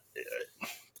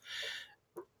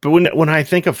 But when I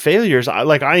think of failures,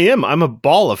 I'm a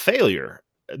ball of failure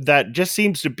that just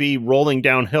seems to be rolling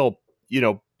downhill,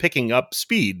 picking up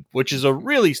speed, which is a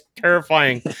really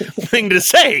terrifying thing to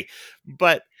say.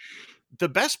 But the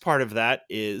best part of that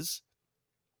is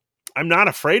I'm not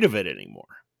afraid of it anymore.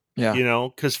 Yeah.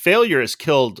 Because failure has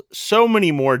killed so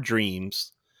many more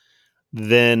dreams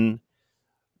than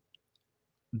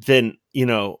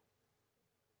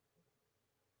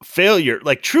failure,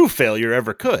 like true failure,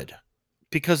 ever could.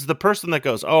 Because the person that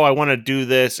goes, oh, I want to do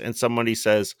this, and somebody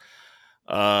says,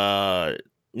 nah,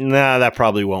 that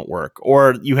probably won't work.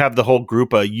 Or you have the whole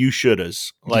group of you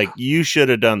shouldas, like you should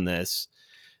have done this.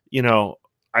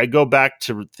 I go back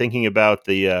to thinking about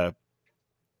the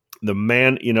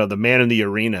man in the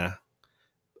arena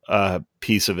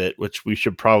piece of it, which we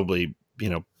should probably,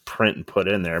 print and put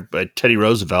in there. But Teddy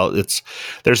Roosevelt,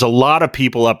 there's a lot of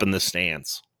people up in the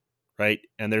stands, right?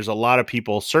 And there's a lot of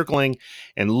people circling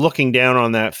and looking down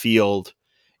on that field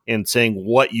and saying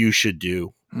what you should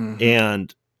do. Mm-hmm.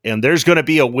 And there's going to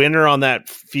be a winner on that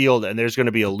field, and there's going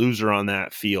to be a loser on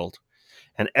that field,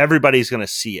 and everybody's going to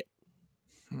see it.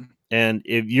 Mm-hmm. And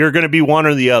if you're going to be one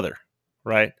or the other,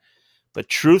 right? But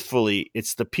truthfully,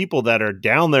 it's the people that are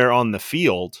down there on the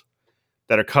field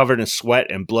that are covered in sweat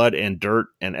and blood and dirt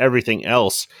and everything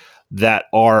else that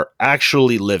are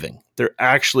actually living. They're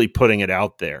actually putting it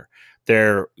out there.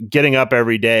 They're getting up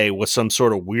every day with some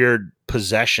sort of weird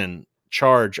possession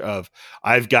charge of,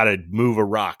 I've got to move a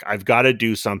rock. I've got to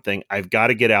do something. I've got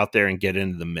to get out there and get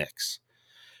into the mix.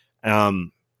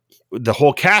 The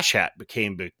whole Cash hat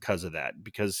became because of that,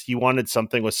 because he wanted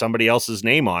something with somebody else's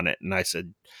name on it. And I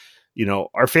said,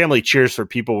 our family cheers for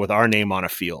people with our name on a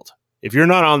field. If you're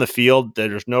not on the field,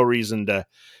 there's no reason to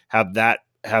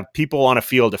have people on a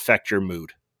field affect your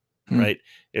mood, right?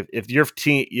 If your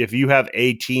team, if you have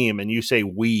a team and you say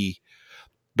we,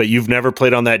 but you've never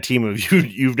played on that team, if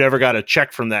you've never got a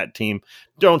check from that team,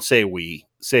 don't say we,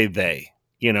 say they.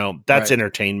 That's right.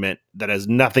 Entertainment that has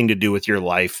nothing to do with your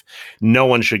life. No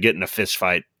one should get in a fist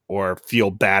fight or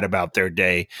feel bad about their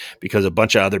day because a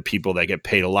bunch of other people that get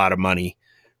paid a lot of money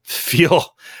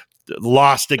feel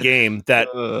lost a game that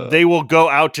they will go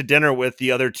out to dinner with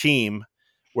the other team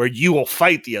where you will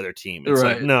fight the other team. It's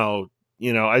right. Like, no,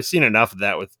 I've seen enough of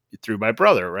that through my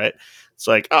brother, right? It's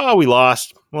like, oh, we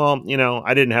lost. Well,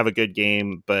 I didn't have a good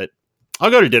game, but I'll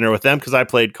go to dinner with them because I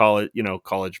played college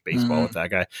baseball with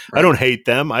that guy. Right. I don't hate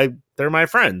them. They're my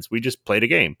friends. We just played a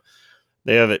game.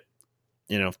 They have it,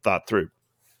 thought through.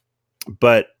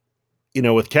 But,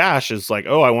 with Cash, it's like,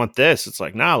 oh, I want this. It's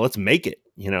like, nah, let's make it.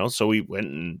 So we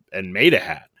went and made a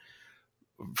hat.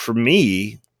 For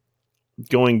me,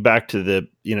 going back to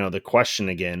the question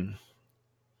again,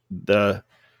 the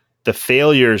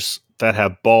failures that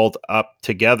have balled up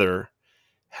together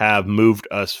have moved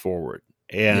us forward,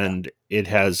 and it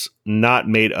has not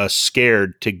made us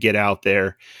scared to get out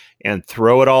there and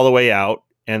throw it all the way out.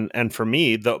 And for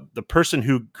me, the person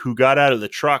who got out of the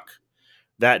truck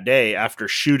that day after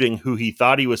shooting who he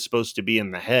thought he was supposed to be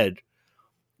in the head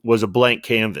was a blank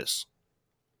canvas.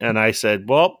 And I said,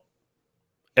 well,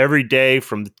 every day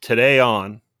from today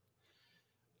on,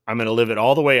 I'm going to live it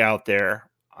all the way out there.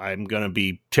 I'm going to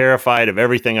be terrified of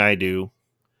everything I do.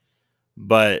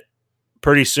 But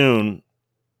pretty soon,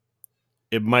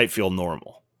 it might feel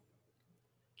normal.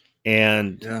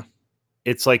 And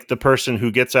it's like the person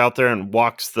who gets out there and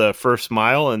walks the first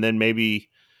mile and then maybe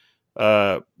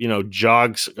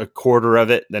jogs a quarter of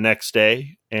it the next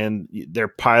day, and they're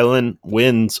piling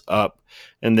wins up.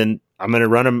 And then I'm going to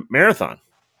run a marathon.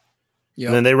 Yep.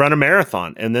 And then they run a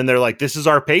marathon, and then they're like, this is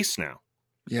our pace now.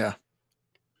 Yeah.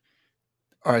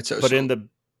 All right.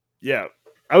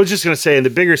 I was just going to say, in the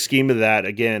bigger scheme of that,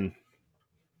 again,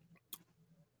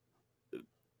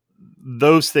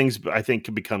 those things I think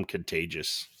can become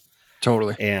contagious.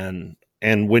 Totally. And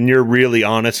when you're really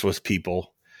honest with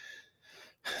people,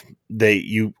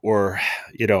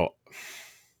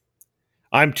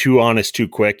 I'm too honest too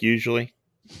quick usually,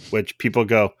 which people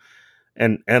go,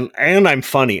 and I'm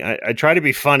funny. I try to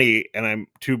be funny, and I'm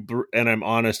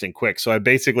honest and quick. So I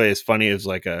basically as funny as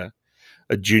like a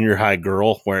junior high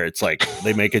girl, where it's like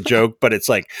they make a joke, but it's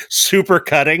like super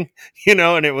cutting,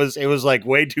 and it was like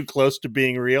way too close to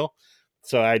being real.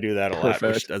 So I do that a lot,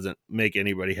 which doesn't make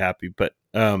anybody happy. But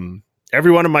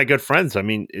every one of my good friends, I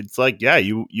mean, it's like, yeah,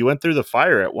 you went through the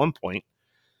fire at one point,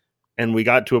 and we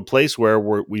got to a place where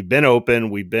we've been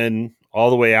open, we've been all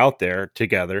the way out there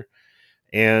together,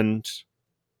 and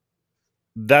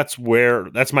that's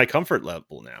my comfort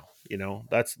level now.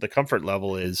 That's the comfort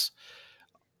level is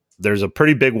there's a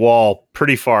pretty big wall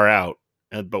pretty far out,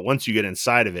 but once you get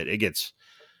inside of it, it gets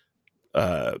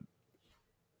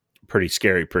pretty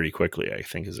scary pretty quickly, I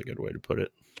think is a good way to put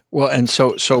it. Well, and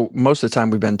so most of the time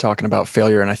we've been talking about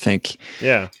failure, and I think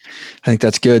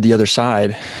that's good. The other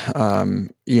side,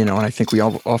 and I think we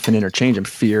all often interchange them,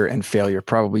 fear and failure,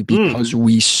 probably because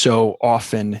we so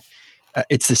often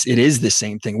it is the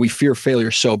same thing. We fear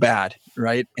failure so bad,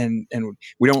 right? And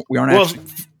we aren't actually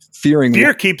fearing.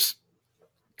 Fear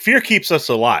keeps us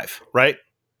alive, right?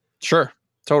 Sure,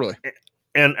 totally.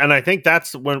 And I think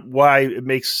that's why it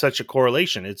makes such a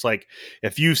correlation. It's like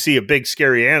if you see a big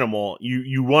scary animal,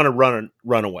 you want to run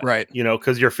away, right?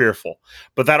 Because you're fearful.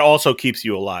 But that also keeps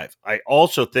you alive. I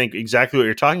also think exactly what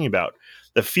you're talking about.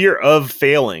 The fear of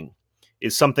failing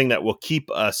is something that will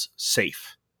keep us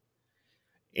safe.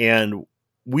 And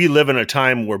we live in a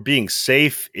time where being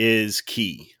safe is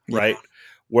key, right?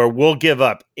 Where we'll give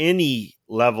up any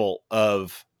level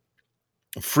of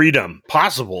freedom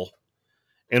possible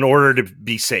in order to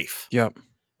be safe. Yep.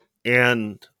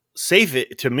 And safe,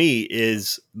 it to me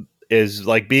is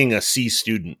like being a C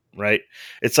student, right?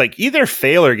 It's like either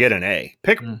fail or get an A.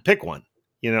 Pick one.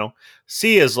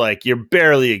 C is like you're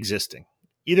barely existing.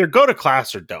 Either go to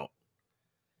class or don't.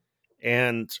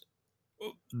 And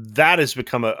that has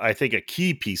become I think a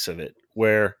key piece of it,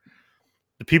 where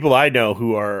the people I know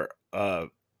who are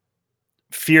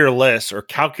fearless or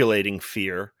calculating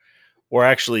fear, or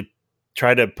actually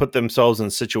try to put themselves in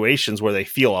situations where they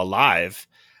feel alive,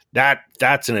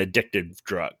 that's an addictive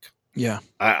drug. Yeah.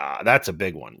 That's a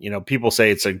big one. People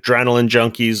say it's adrenaline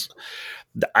junkies.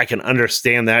 I can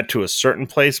understand that to a certain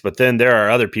place, but then there are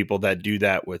other people that do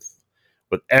that with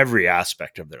every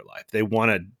aspect of their life. They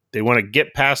want to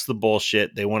get past the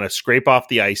bullshit. They want to scrape off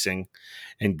the icing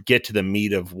and get to the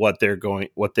meat of what they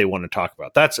want to talk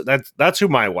about. That's who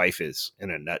my wife is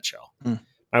in a nutshell.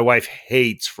 My wife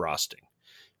hates frosting.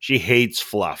 She hates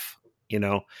fluff.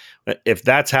 If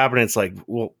that's happening, it's like,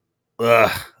 well,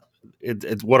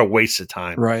 it's what a waste of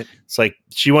time. Right. It's like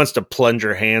she wants to plunge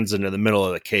her hands into the middle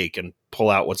of the cake and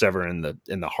pull out what's ever in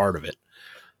the heart of it.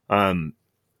 But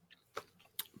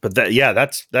that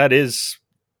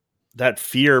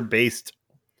fear-based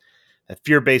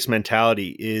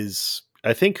mentality is,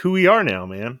 I think, who we are now,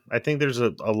 man. I think there's a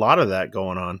lot of that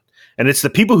going on, and it's the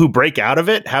people who break out of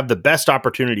it have the best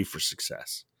opportunity for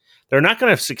success. They're not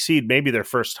going to succeed maybe their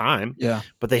first time,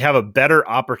 but they have a better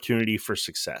opportunity for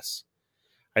success.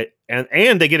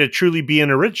 And they get to truly be an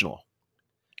original,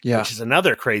 which is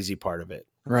another crazy part of it.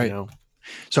 Right.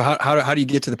 So how do you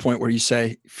get to the point where you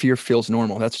say fear feels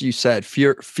normal? That's what you said.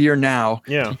 Fear now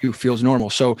to you feels normal.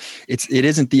 So it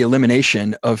isn't the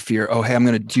elimination of fear. Oh, hey, I'm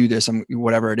going to do this.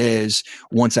 Whatever it is.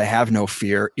 Once I have no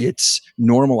fear, it's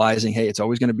normalizing. Hey, it's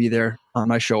always going to be there on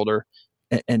my shoulder,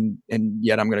 and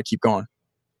yet I'm going to keep going.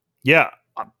 Yeah,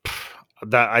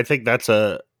 I think that's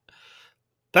a.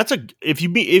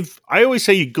 If I always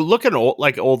say you look at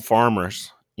old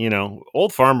farmers,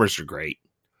 old farmers are great.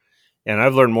 And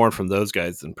I've learned more from those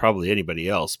guys than probably anybody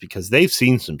else, because they've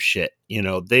seen some shit.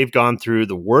 They've gone through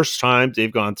the worst times.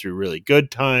 They've gone through really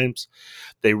good times.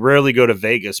 They rarely go to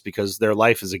Vegas because their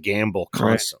life is a gamble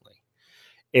constantly.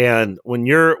 Right. And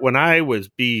when I was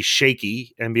be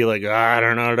shaky and be like, I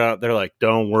don't know, they're like,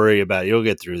 don't worry about it. You'll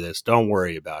get through this. Don't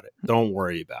worry about it. Don't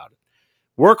worry about it.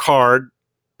 Work hard,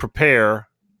 prepare,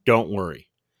 don't worry,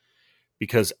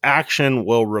 because action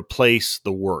will replace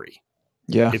the worry.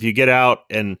 Yeah. If you get out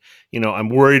and, I'm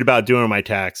worried about doing my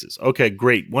taxes. Okay,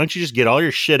 great. Why don't you just get all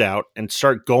your shit out and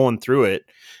start going through it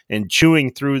and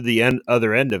chewing through the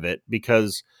other end of it,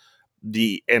 because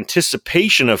the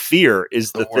anticipation of fear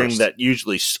is the thing that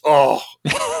usually, oh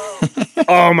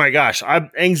my gosh,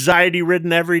 I'm anxiety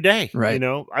ridden every day. Right. You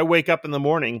know, I wake up in the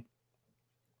morning,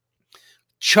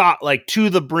 like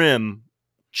to the brim,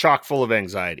 chock full of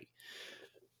anxiety.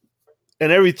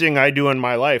 And everything I do in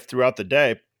my life throughout the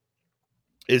day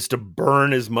is to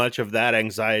burn as much of that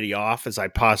anxiety off as I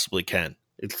possibly can.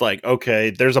 It's like, okay,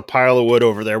 there's a pile of wood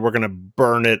over there. We're going to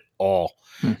burn it all.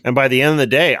 And by the end of the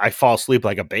day, I fall asleep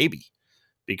like a baby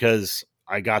because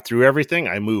I got through everything.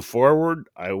 I moved forward.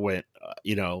 I went,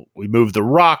 we moved the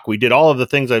rock. We did all of the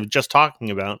things I was just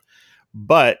talking about,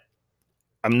 but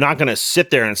I'm not going to sit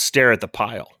there and stare at the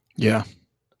pile. Yeah.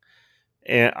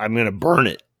 And I'm going to burn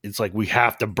it. It's like, we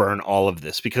have to burn all of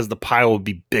this because the pile will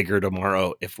be bigger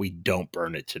tomorrow if we don't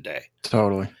burn it today.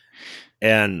 Totally.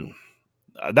 And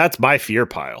that's my fear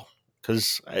pile.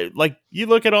 Because you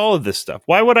look at all of this stuff.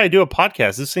 Why would I do a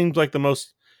podcast? This seems like the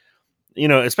most,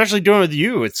 especially doing it with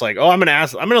you. It's like, I'm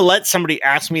going to let somebody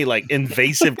ask me like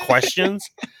invasive questions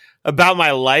about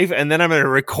my life. And then I'm going to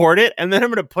record it. And then I'm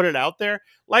going to put it out there.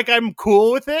 Like I'm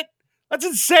cool with it. That's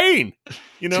insane.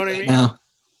 You know what I mean? Yeah.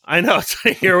 I know.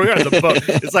 Here we are on the boat.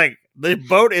 It's like the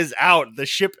boat is out. The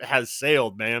ship has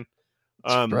sailed, man.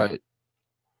 Right.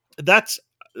 That's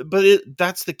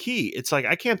the key. It's like,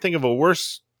 I can't think of a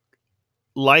worse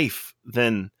life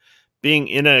than being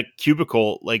in a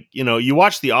cubicle. Like, you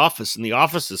watch The Office, and The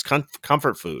Office is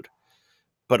comfort food.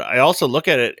 But I also look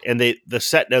at it, and the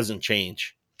set doesn't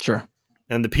change. Sure.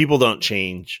 And the people don't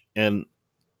change. And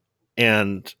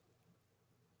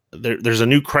there's a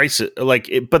new crisis,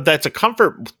 but that's a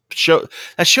comfort show.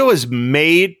 That show is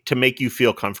made to make you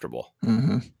feel comfortable,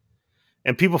 and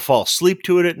people fall asleep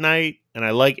to it at night. And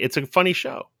it's a funny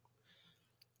show,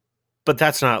 but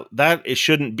it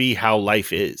shouldn't be how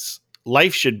life is.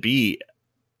 Life should be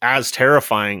as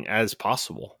terrifying as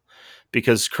possible,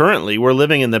 because currently we're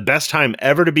living in the best time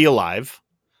ever to be alive.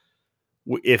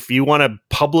 If you want to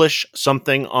publish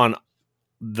something on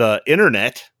the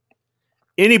internet,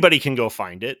 anybody can go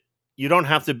find it. You don't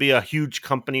have to be a huge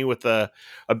company with a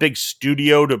big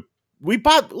studio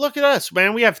look at us,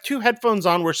 man. We have 2 headphones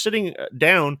on. We're sitting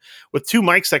down with 2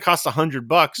 mics that cost $100,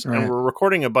 right, and we're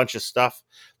recording a bunch of stuff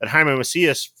that Jaime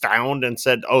Macias found and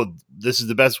said, oh, this is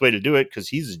the best way to do it because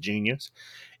he's a genius.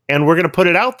 And we're going to put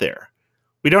it out there.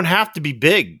 We don't have to be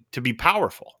big to be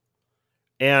powerful.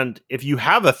 And if you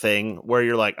have a thing where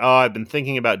you're like, oh, I've been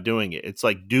thinking about doing it, it's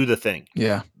like, do the thing.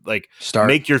 Yeah. Like,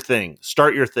 make your thing,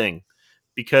 start your thing,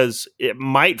 because it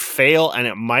might fail and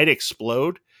it might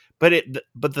explode, but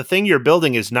the thing you're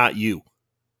building is not you.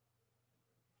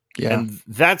 Yeah. And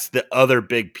that's the other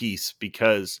big piece,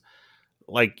 because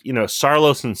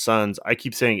Sarlos and Sons, I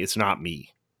keep saying it's not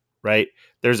me, right?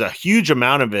 There's a huge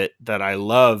amount of it that I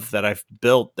love, that I've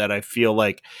built, that I feel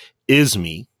like is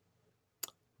me.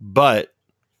 But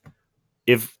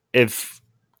if I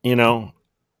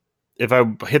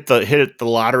hit the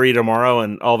lottery tomorrow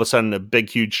and all of a sudden a big,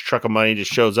 huge truck of money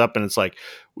just shows up and it's like,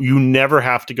 you never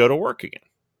have to go to work again,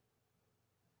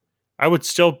 I would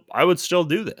still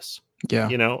do this.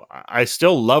 Yeah. I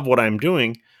still love what I'm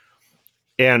doing,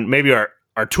 and maybe our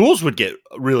tools would get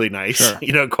really nice,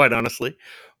 sure, quite honestly.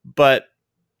 But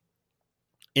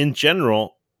in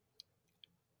general,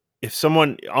 if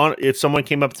someone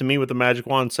came up to me with a magic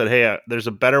wand and said, hey, there's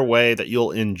a better way that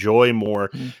you'll enjoy more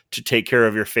to take care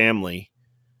of your family,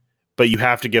 but you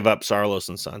have to give up Sarlos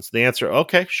and Sons, the answer,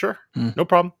 okay, sure, no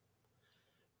problem.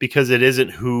 Because it isn't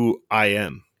who I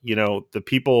am. The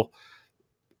people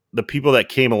that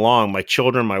came along, my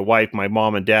children, my wife, my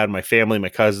mom and dad, my family, my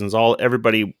cousins,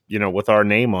 everybody, with our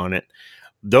name on it,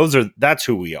 that's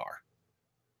who we are.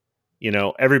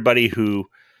 Everybody who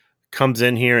comes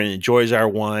in here and enjoys our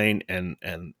wine and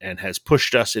has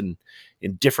pushed us in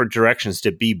different directions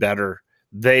to be better,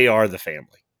 they are the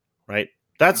family, right?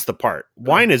 That's the part.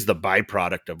 Wine is the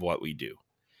byproduct of what we do.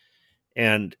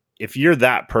 And if you're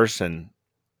that person,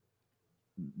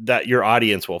 that your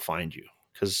audience will find you.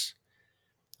 Because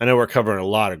I know we're covering a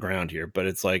lot of ground here, but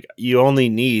it's like, you only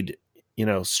need,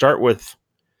 start with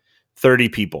 30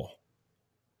 people.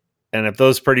 And if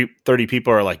those 30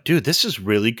 people are like, dude, this is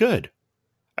really good,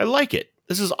 I like it,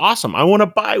 this is awesome, I want to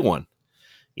buy one,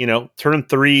 turn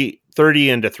 30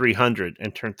 into 300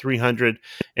 and turn 300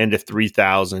 into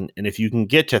 3,000. And if you can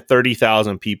get to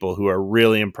 30,000 people who are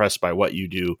really impressed by what you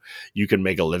do, you can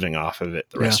make a living off of it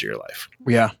the rest of your life.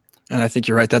 Yeah. And I think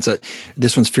you're right.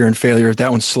 This one's Fear and Failure.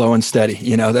 That one's Slow and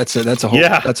Steady. That's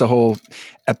a whole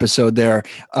episode there.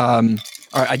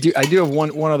 All right, I do have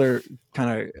one other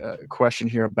kind of question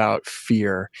here about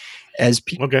fear,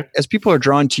 Okay. as people are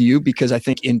drawn to you, because I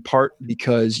think in part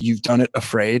because you've done it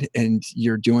afraid and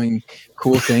you're doing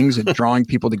cool things and drawing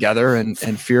people together, and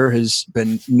fear has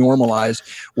been normalized.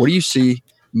 What do you see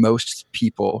most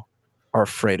people are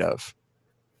afraid of?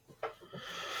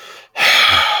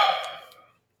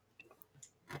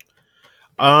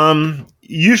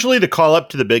 Usually the call up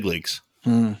to the big leagues.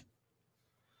 Hmm.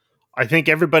 I think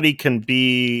everybody can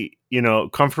be,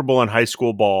 comfortable in high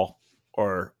school ball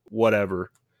or whatever.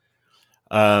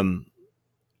 I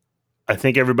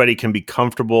think everybody can be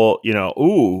comfortable, a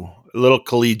little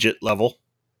collegiate level,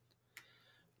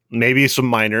 maybe some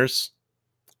minors,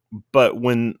 but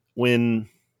when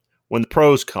the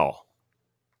pros call,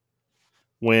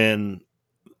 when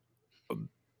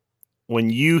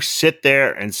you sit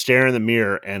there and stare in the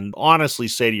mirror and honestly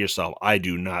say to yourself, I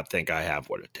do not think I have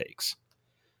what it takes.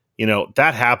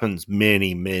 That happens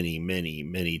many, many, many,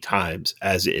 many times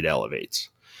as it elevates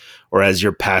or as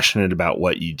you're passionate about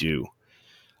what you do.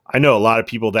 I know a lot of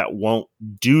people that won't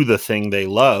do the thing they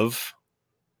love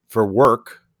for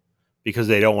work because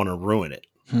they don't want to ruin it,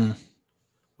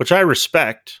 which I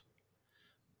respect,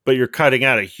 but you're cutting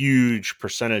out a huge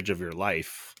percentage of your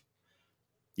life.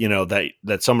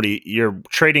 That somebody, you're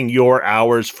trading your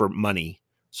hours for money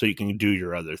so you can do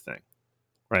your other thing.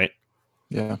 Right.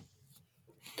 Yeah.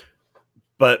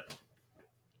 But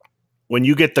when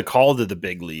you get the call to the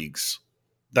big leagues,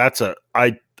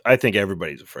 I think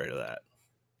everybody's afraid of that.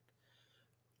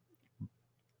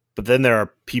 But then there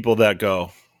are people that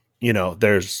go, you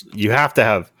have to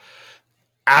have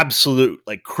absolute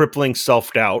like crippling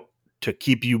self-doubt to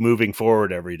keep you moving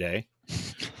forward every day.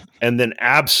 And then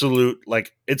absolute,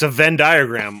 like it's a Venn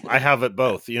diagram. I have it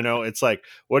both, it's like,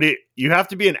 you have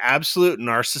to be an absolute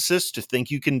narcissist to think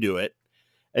you can do it.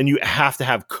 And you have to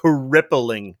have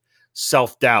crippling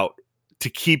self-doubt to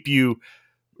keep you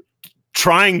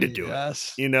trying to do it,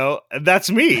 and that's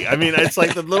me. I mean, it's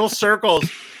like the little circles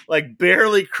like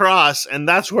barely cross, and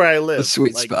that's where I live. The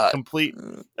sweet like spot. Complete.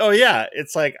 Oh yeah.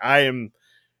 It's like, I am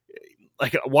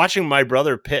like watching my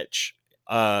brother pitch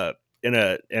in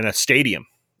a stadium,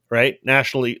 right?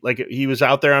 Nationally. Like he was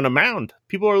out there on a mound.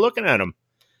 People are looking at him.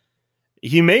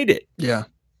 He made it. Yeah.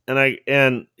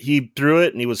 And he threw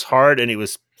it and he was hard and he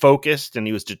was focused and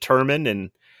he was determined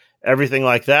and everything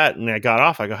like that. And I got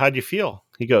off. I go, how'd you feel?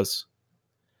 He goes,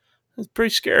 it's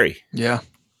pretty scary. Yeah.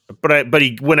 But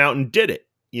he went out and did it,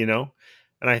 and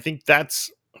I think that's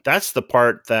the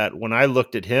part that when I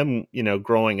looked at him,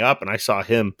 growing up and I saw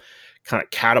him kind of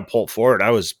catapult forward,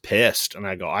 I was pissed. And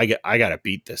I go, I got to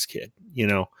beat this kid.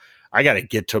 I got to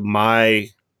get to my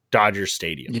Dodger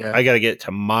Stadium. Yeah. I got to get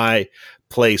to my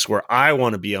place where I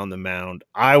want to be on the mound.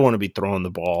 I want to be throwing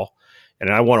the ball and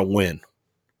I want to win.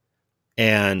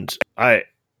 And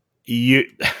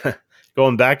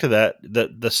going back to that,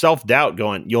 the self-doubt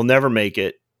going, you'll never make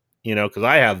it, because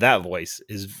I have that voice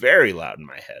is very loud in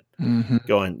my head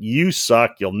going, you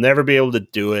suck. You'll never be able to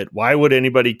do it. Why would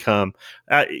anybody come?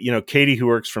 Katie, who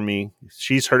works for me,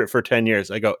 she's heard it for 10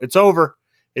 years. I go, it's over.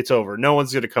 It's over. No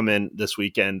one's going to come in this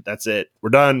weekend. That's it. We're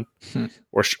done.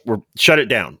 We're shut it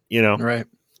down, Right.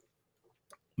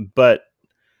 But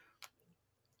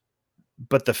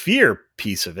the fear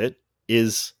piece of it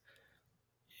is,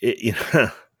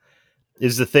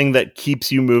 is the thing that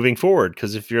keeps you moving forward.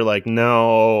 Because if you're like,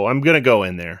 no, I'm going to go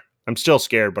in there. I'm still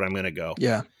scared, but I'm going to go.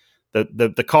 Yeah.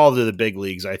 The call to the big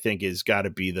leagues, I think, is got to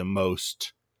be the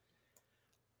most.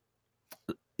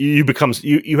 You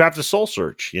have to soul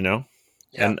search, Yeah.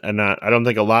 And I don't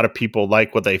think a lot of people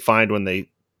like what they find when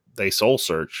they soul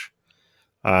search.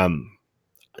 I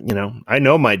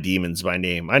know my demons by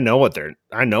name. I know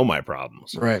my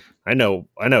problems. Right. I know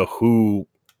who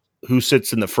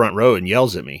sits in the front row and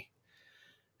yells at me.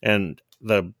 And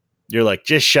you're like,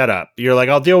 just shut up. You're like,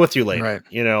 I'll deal with you later. Right.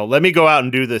 Let me go out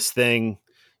and do this thing.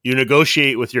 You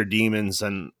negotiate with your demons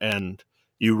and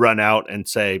you run out and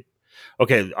say,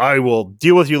 okay, I will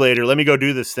deal with you later. Let me go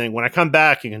do this thing. When I come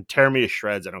back, you can tear me to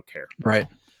shreds. I don't care. Right.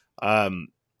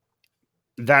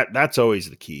 That's always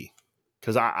the key.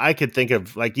 Because I could think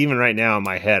of, like, even right now in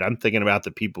my head, I'm thinking about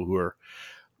the people who are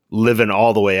living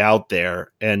all the way out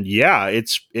there. And yeah,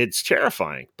 it's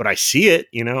terrifying, but I see it,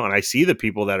 and I see the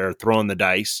people that are throwing the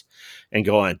dice and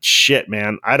going, shit,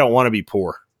 man, I don't want to be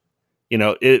poor.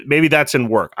 Maybe that's in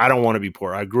work. I don't want to be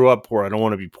poor. I grew up poor. I don't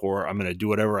want to be poor. I'm going to do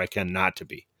whatever I can not to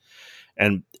be.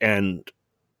 And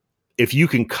if you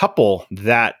can couple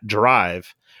that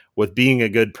drive with being a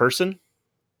good person,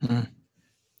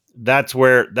 that's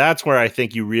where I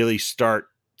think you really start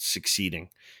succeeding.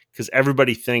 Because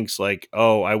everybody thinks like,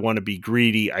 oh, I want to be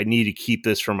greedy. I need to keep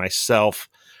this for myself.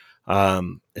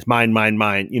 It's mine, mine,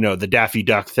 mine. You know, the Daffy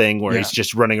Duck thing where Yeah. he's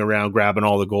just running around grabbing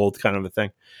all the gold, kind of a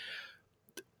thing.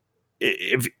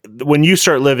 When you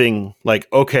start living like,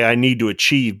 okay, I need to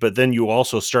achieve, but then you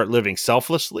also start living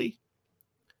selflessly,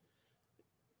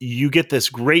 you get this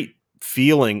great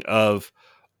feeling of,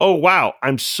 oh, wow,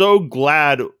 I'm so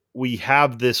glad we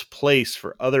have this place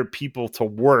for other people to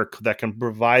work that can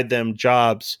provide them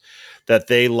jobs that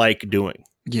they like doing.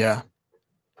 Yeah.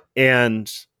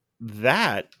 And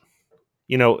that,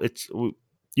 you know,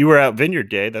 you were at Vineyard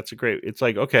Day. That's it's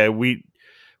like, okay, we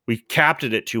capped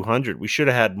it at 200. We should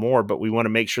have had more, but we want to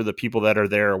make sure the people that are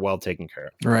there are well taken care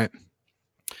of. Right.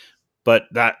 But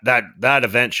that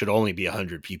event should only be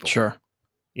 100 people. Sure.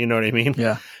 You know what I mean?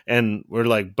 Yeah. And we're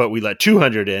like, but we let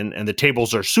 200 in, and the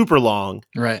tables are super long.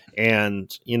 Right. And,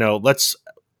 you know, let's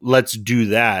do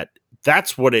that.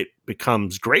 That's what it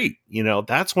becomes great. You know,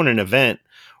 that's when an event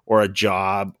or a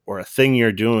job or a thing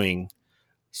you're doing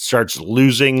starts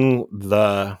losing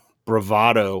the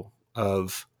bravado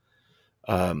of,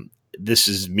 this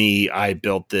is me, I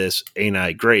built this, ain't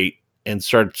I great? And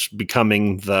starts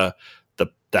becoming the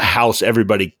house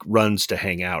everybody runs to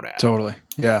hang out at. Totally.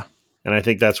 Yeah. And I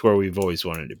think that's where we've always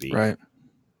wanted to be. Right.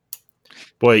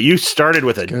 Boy, you started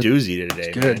with a doozy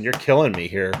today, man. You're killing me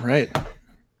here. Right.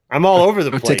 I'm all over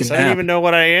the place. I don't even know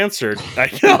what I answered.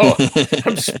 I know.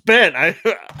 I'm spent. I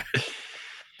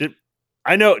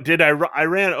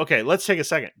ran. Okay, let's take a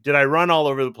second. Did I run all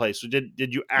over the place? So did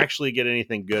you actually get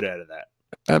anything good out of that?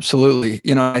 Absolutely.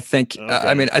 You know, I think,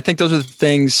 Okay. I think those are the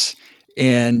things.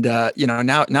 And, you know,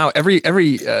 now every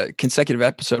consecutive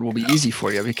episode will be easy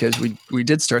for you because we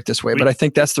did start this way, but I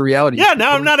think that's the reality. Yeah.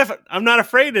 Now I'm not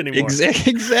afraid anymore.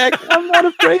 Exactly. I'm not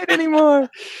afraid anymore.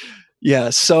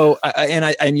 Yeah. So,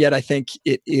 and yet I think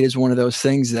it is one of those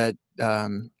things that,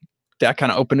 that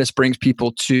kind of openness brings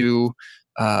people to,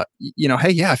 you know,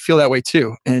 hey, yeah, I feel that way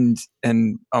too. And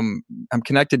I'm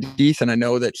connected to Heath, and I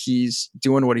know that he's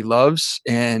doing what he loves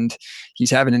and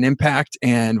he's having an impact.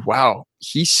 And wow,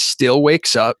 he still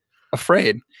wakes up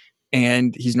afraid,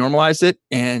 and he's normalized it,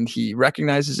 and he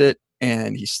recognizes it,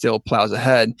 and he still plows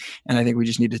ahead. And I think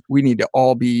we need to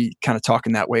all be kind of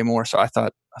talking that way more. So I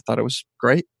thought it was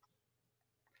great.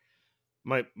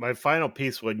 My final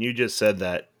piece, when you just said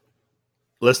that,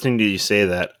 listening to you say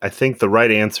that, I think the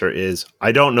right answer is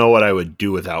I don't know what I would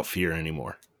do without fear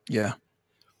anymore. Yeah.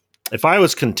 If I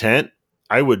was content,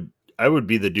 I would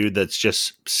be the dude that's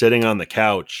just sitting on the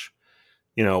couch,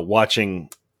 you know, watching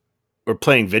or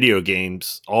playing video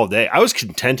games all day. I was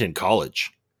content in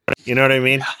college. You know what I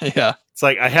mean? Yeah. It's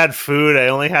like I had food. I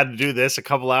only had to do this a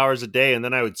couple hours a day, and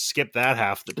then I would skip that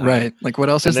half the time. Right. Like what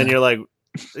else and is then there? You're like,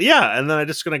 yeah, and then I'm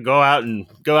just gonna go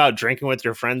out drinking with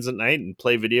your friends at night and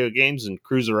play video games and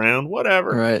cruise around, whatever.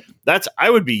 Right. I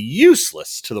would be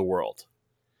useless to the world.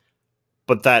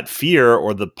 But that fear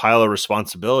or the pile of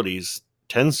responsibilities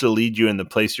tends to lead you in the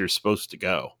place you're supposed to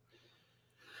go.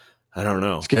 I don't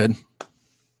know. It's good.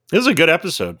 This is a good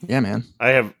episode. Yeah, man.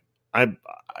 I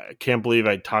can't believe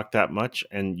I talked that much,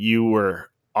 and you were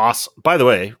awesome. By the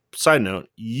way, side note,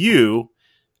 you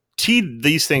teed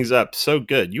these things up so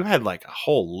good. You had like a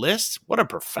whole list. What a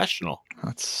professional.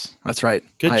 That's right.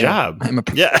 Good job. I'm a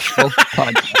professional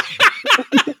podcast.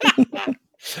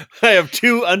 I have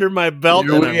 2 under my belt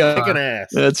and I'm kicking ass.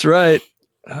 That's right.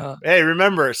 Hey,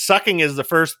 remember, sucking is the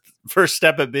first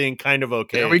step at being kind of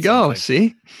okay. There we go.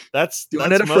 See? That's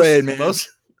not afraid, man.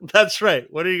 That's right.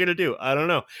 What are you going to do? I don't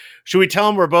know. Should we tell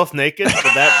them we're both naked? Would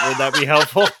that be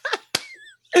helpful?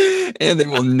 And they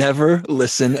will never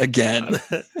listen again.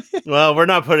 Well, we're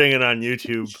not putting it on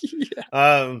YouTube.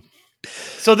 Yeah.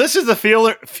 So this is the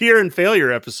fear and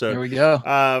failure episode. There we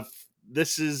go.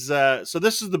 This is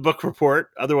the book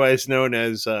report, otherwise known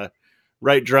as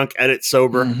Write Drunk, Edit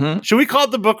Sober. Mm-hmm. Should we call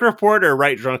it the book report or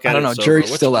Write Drunk, Edit Sober? I don't know.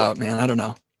 Jury's still out, man. I don't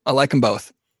know. I like them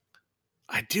both.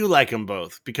 I do like them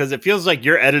both because it feels like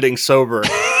you're editing sober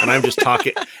and I'm just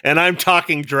talking and I'm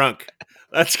talking drunk.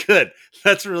 That's good.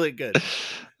 That's really good.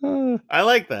 I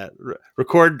like that.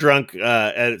 Record drunk,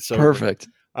 edit sober. Perfect.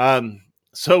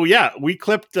 So yeah, we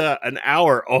clipped an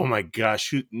hour. Oh my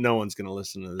gosh, no one's gonna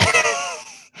listen to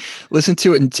this. Listen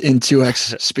to it in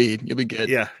 2x speed. You'll be good.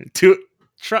 Yeah,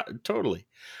 totally.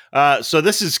 So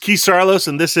this is Keith Sarlos,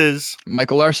 and this is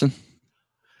Michael Larson.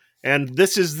 And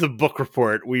this is the book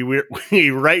report. We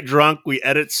write drunk, we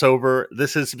edit sober.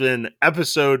 This has been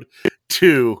episode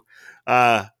 2,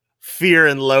 Fear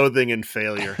and Loathing and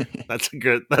Failure. That's a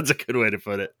good way to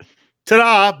put it.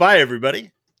 Ta-da! Bye,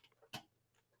 everybody.